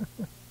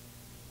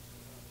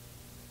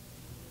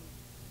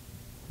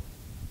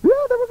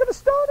 they were going to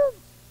stone him.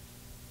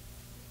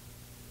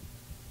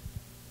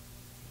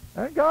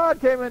 And God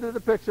came into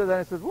the picture then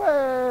and says,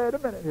 wait a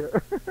minute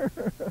here.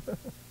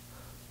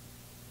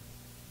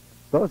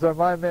 Those are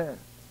my men.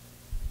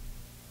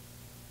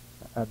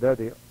 And they're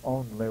the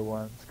only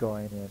ones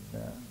going in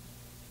there.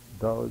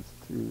 Those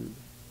two.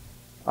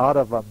 Out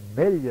of 1.5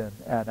 million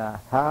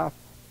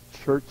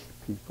church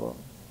people.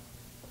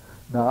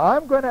 Now,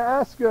 I'm going to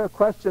ask you a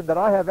question that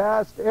I have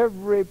asked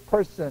every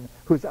person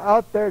who's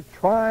out there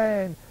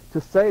trying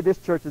to say this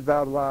church is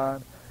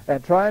Babylon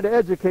and trying to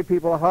educate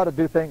people on how to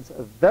do things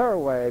their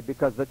way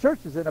because the church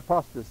is in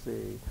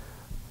apostasy.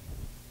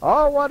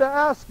 I want to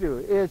ask you,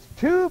 is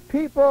 2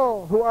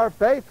 people who are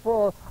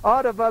faithful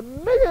out of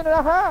 1.5 million,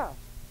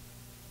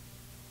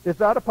 is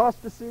that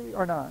apostasy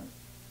or not?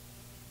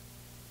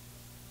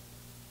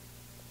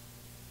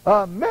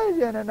 1.5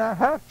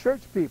 million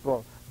church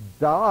people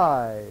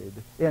died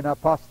in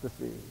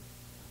apostasy.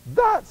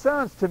 That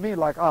sounds to me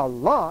like a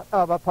lot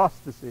of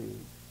apostasy.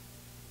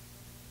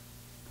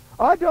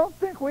 I don't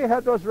think we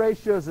have those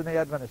ratios in the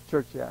Adventist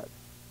church yet.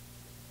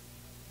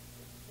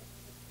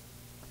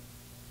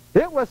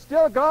 It was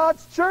still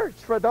God's church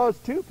for those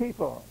 2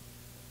 people.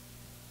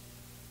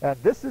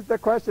 And this is the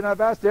question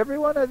I've asked every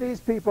one of these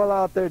people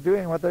out there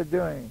doing what they're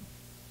doing.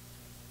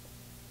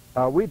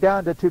 Are we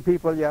down to 2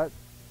 people yet?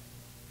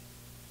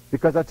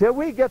 Because until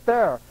we get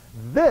there,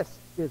 this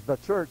is the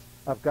church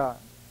of God.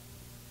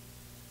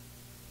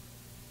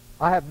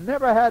 I have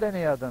never had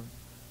any of them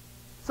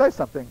say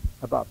something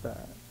about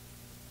that.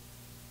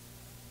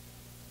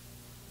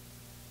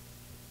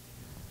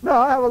 No,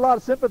 I have a lot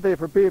of sympathy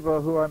for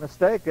people who are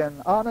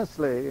mistaken,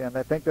 honestly, and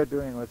they think they're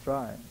doing what's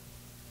right.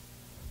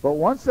 But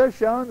once they're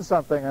shown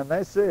something and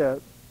they see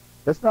it,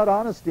 it's not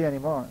honesty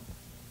anymore.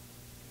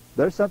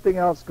 There's something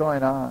else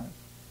going on.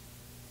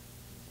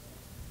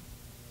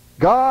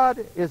 God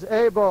is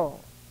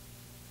able,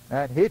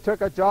 and he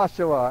took a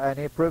Joshua and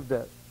he proved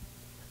it.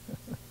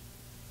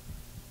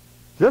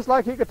 Just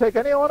like he could take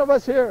any one of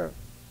us here,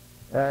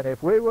 and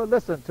if we will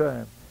listen to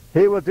him,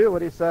 he will do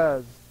what he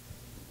says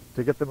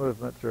to get the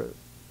movement through.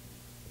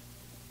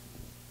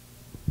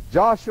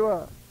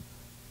 Joshua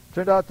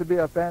turned out to be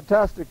a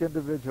fantastic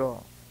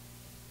individual.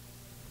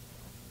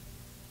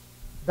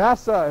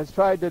 NASA has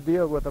tried to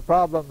deal with a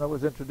problem that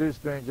was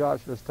introduced during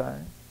Joshua's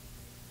time.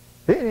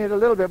 He needed a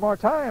little bit more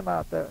time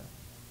out there.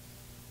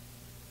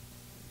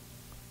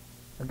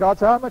 And God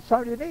said, how much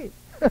time do you need?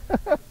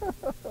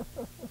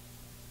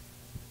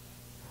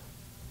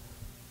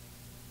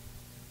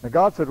 And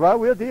God said, well,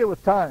 we'll deal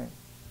with time.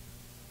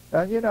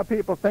 And you know,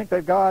 people think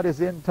that God is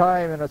in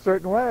time in a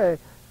certain way.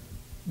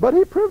 But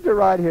he proved it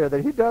right here,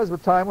 that he does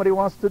with time what he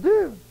wants to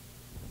do.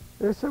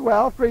 They said,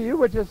 well, for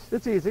you,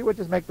 it's easy. We'll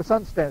just make the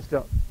sun stand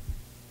still.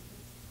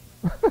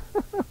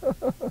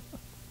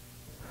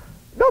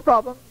 No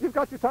problem. You've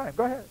got your time.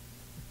 Go ahead.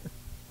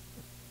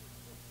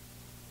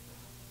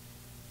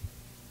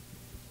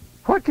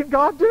 What can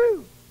God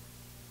do?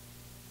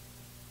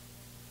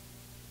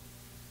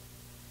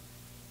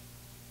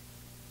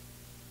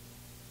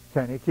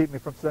 Can he keep me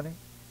from sinning?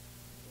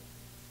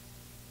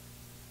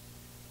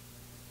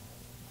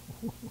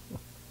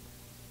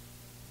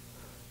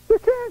 You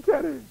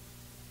can't he?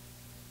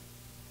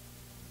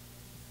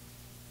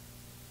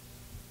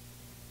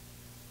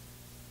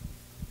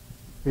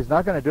 He's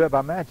not going to do it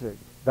by magic.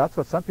 That's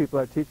what some people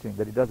are teaching,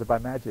 that he does it by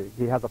magic.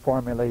 He has a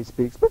formula, he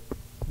speaks, boop,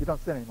 you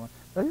don't sin anymore.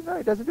 No,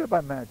 he doesn't do it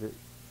by magic.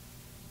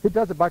 He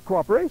does it by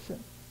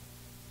cooperation,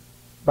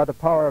 by the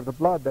power of the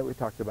blood that we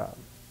talked about.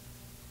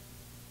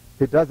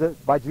 He does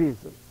it by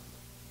Jesus.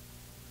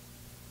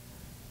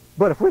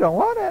 But if we don't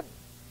want it,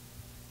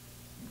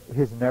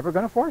 he's never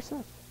going to force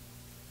us.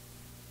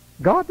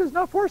 God does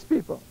not force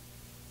people.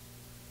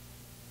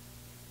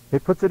 He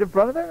puts it in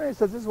front of them and he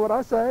says, this is what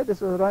I say,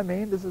 this is what I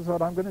mean, this is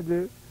what I'm going to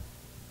do.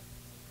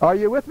 Are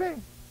you with me?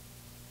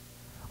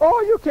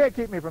 Oh, you can't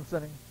keep me from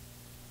sinning.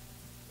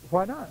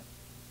 Why not?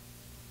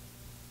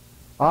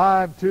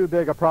 I'm too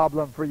big a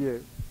problem for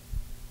you.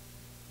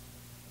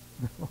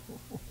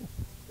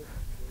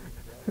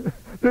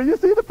 Do you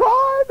see the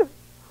pride?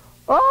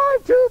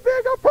 I'm too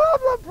big a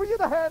problem for you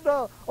to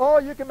handle. Oh,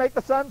 you can make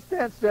the sun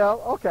stand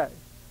still. Okay.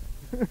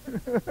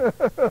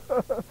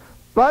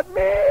 But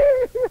me?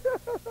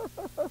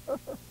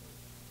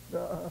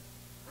 No.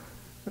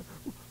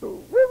 We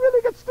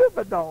really get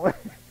stupid, don't we?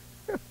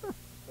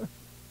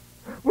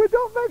 We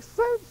don't make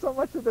sense so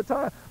much of the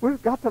time.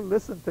 We've got to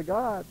listen to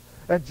God.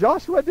 And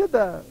Joshua did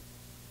that.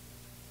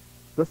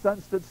 The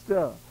sun stood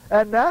still.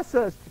 And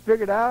NASA has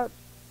figured out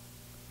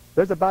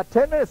there's about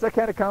 10 minutes they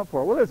can't account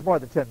for. Well, there's more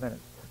than 10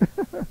 minutes.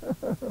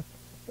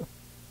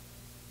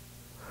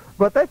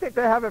 But they think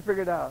they have it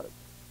figured out.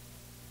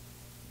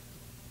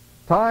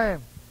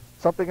 Time.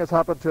 Something has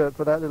happened to it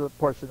for that little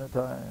portion of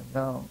time.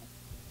 No.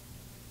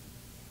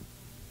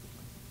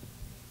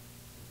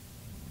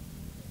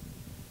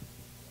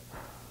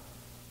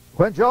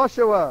 When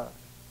Joshua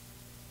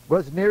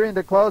was nearing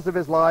the close of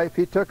his life,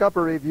 he took up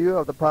a review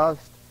of the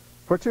past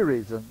for two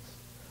reasons: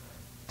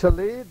 to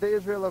lead the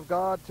Israel of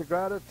God to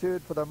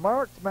gratitude for the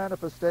marked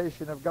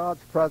manifestation of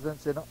God's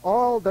presence in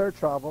all their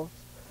travels,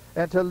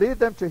 and to lead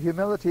them to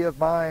humility of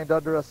mind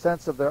under a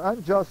sense of their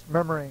unjust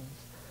murmurings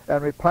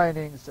and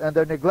repinings and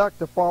their neglect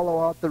to follow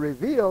out the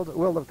revealed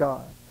will of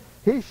God.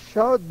 He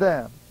showed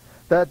them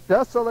that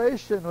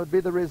desolation would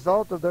be the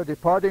result of their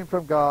departing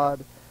from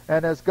God,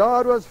 and as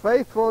God was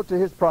faithful to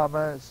his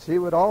promise, he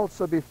would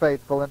also be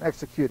faithful in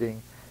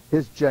executing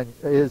his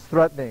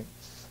threatenings.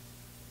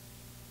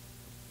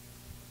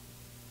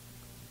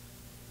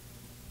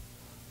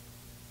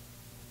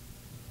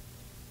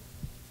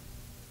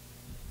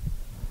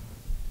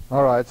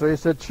 All right, so he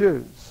said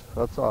choose.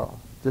 That's all.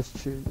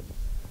 Just choose.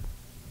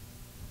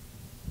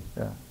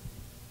 Yeah.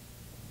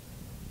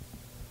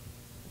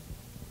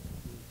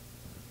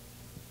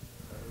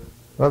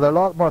 Well, there are a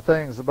lot more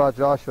things about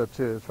Joshua,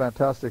 too. There's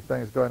fantastic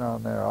things going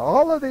on there.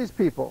 All of these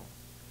people,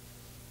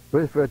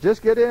 if we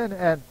just get in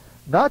and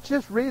not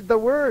just read the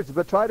words,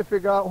 but try to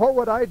figure out, what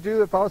would I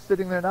do if I was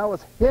sitting there now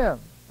with him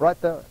right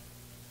there?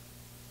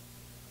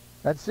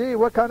 And see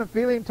what kind of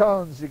feeling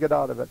tones you get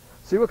out of it.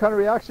 See what kind of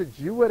reactions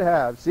you would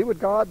have. See what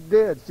God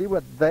did. See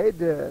what they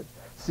did.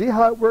 See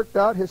how it worked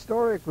out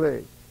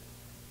historically.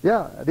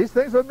 Yeah, these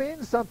things would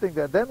mean something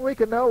then. Then we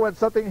can know when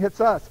something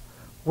hits us.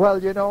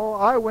 Well, you know,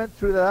 I went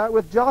through that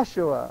with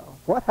Joshua.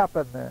 What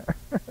happened there?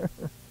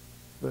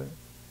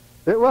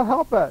 It will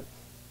help us.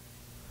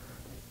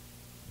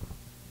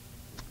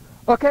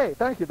 Okay,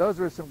 thank you. Those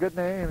were some good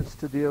names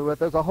to deal with.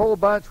 There's a whole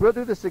bunch. We'll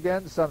do this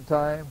again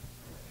sometime.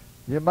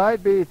 You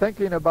might be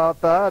thinking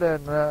about that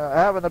and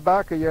have in the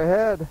back of your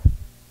head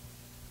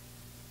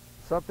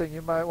something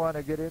you might want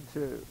to get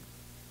into.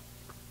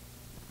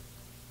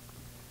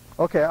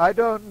 Okay, I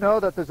don't know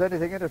that there's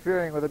anything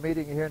interfering with a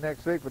meeting here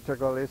next week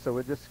particularly, so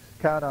we'll just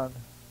count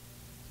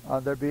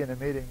on there being a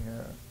meeting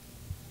here.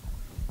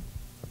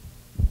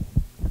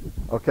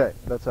 Okay,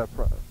 let's have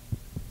prayer.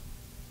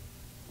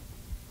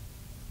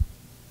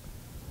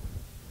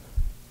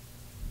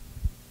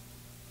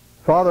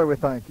 Father, we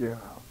thank you.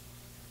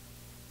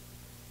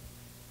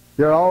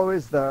 You're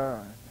always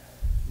there.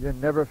 You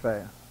never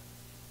fail.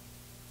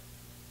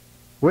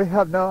 We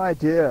have no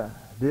idea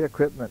the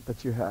equipment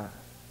that you have.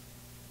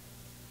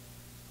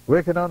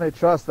 We can only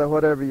trust that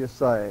whatever you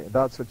say,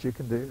 that's what you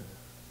can do.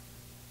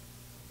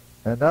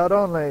 And not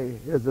only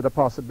is it a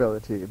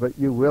possibility, but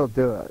you will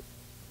do it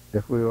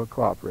if we will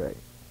cooperate.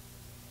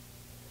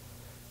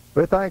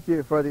 We thank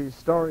you for these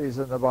stories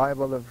in the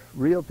Bible of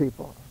real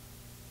people,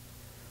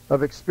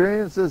 of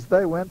experiences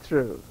they went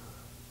through.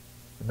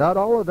 Not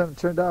all of them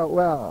turned out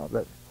well,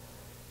 but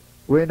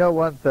we know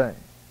one thing.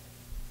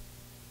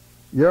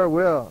 Your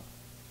will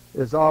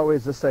is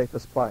always the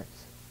safest place.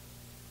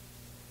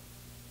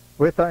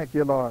 We thank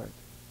you, Lord,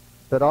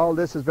 that all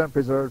this has been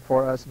preserved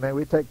for us. May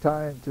we take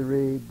time to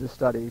read, to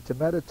study, to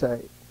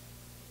meditate,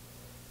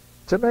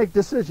 to make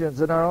decisions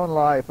in our own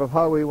life of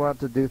how we want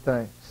to do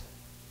things.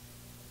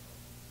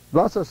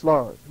 Bless us,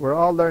 Lord. We're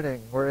all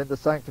learning. We're in the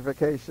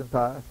sanctification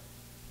path.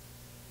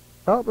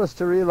 Help us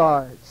to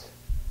realize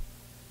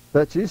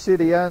that you see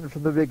the end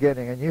from the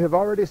beginning, and you have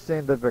already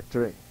seen the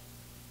victory.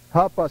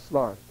 Help us,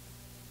 Lord,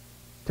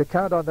 to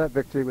count on that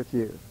victory with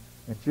you.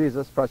 In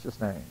Jesus'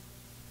 precious name.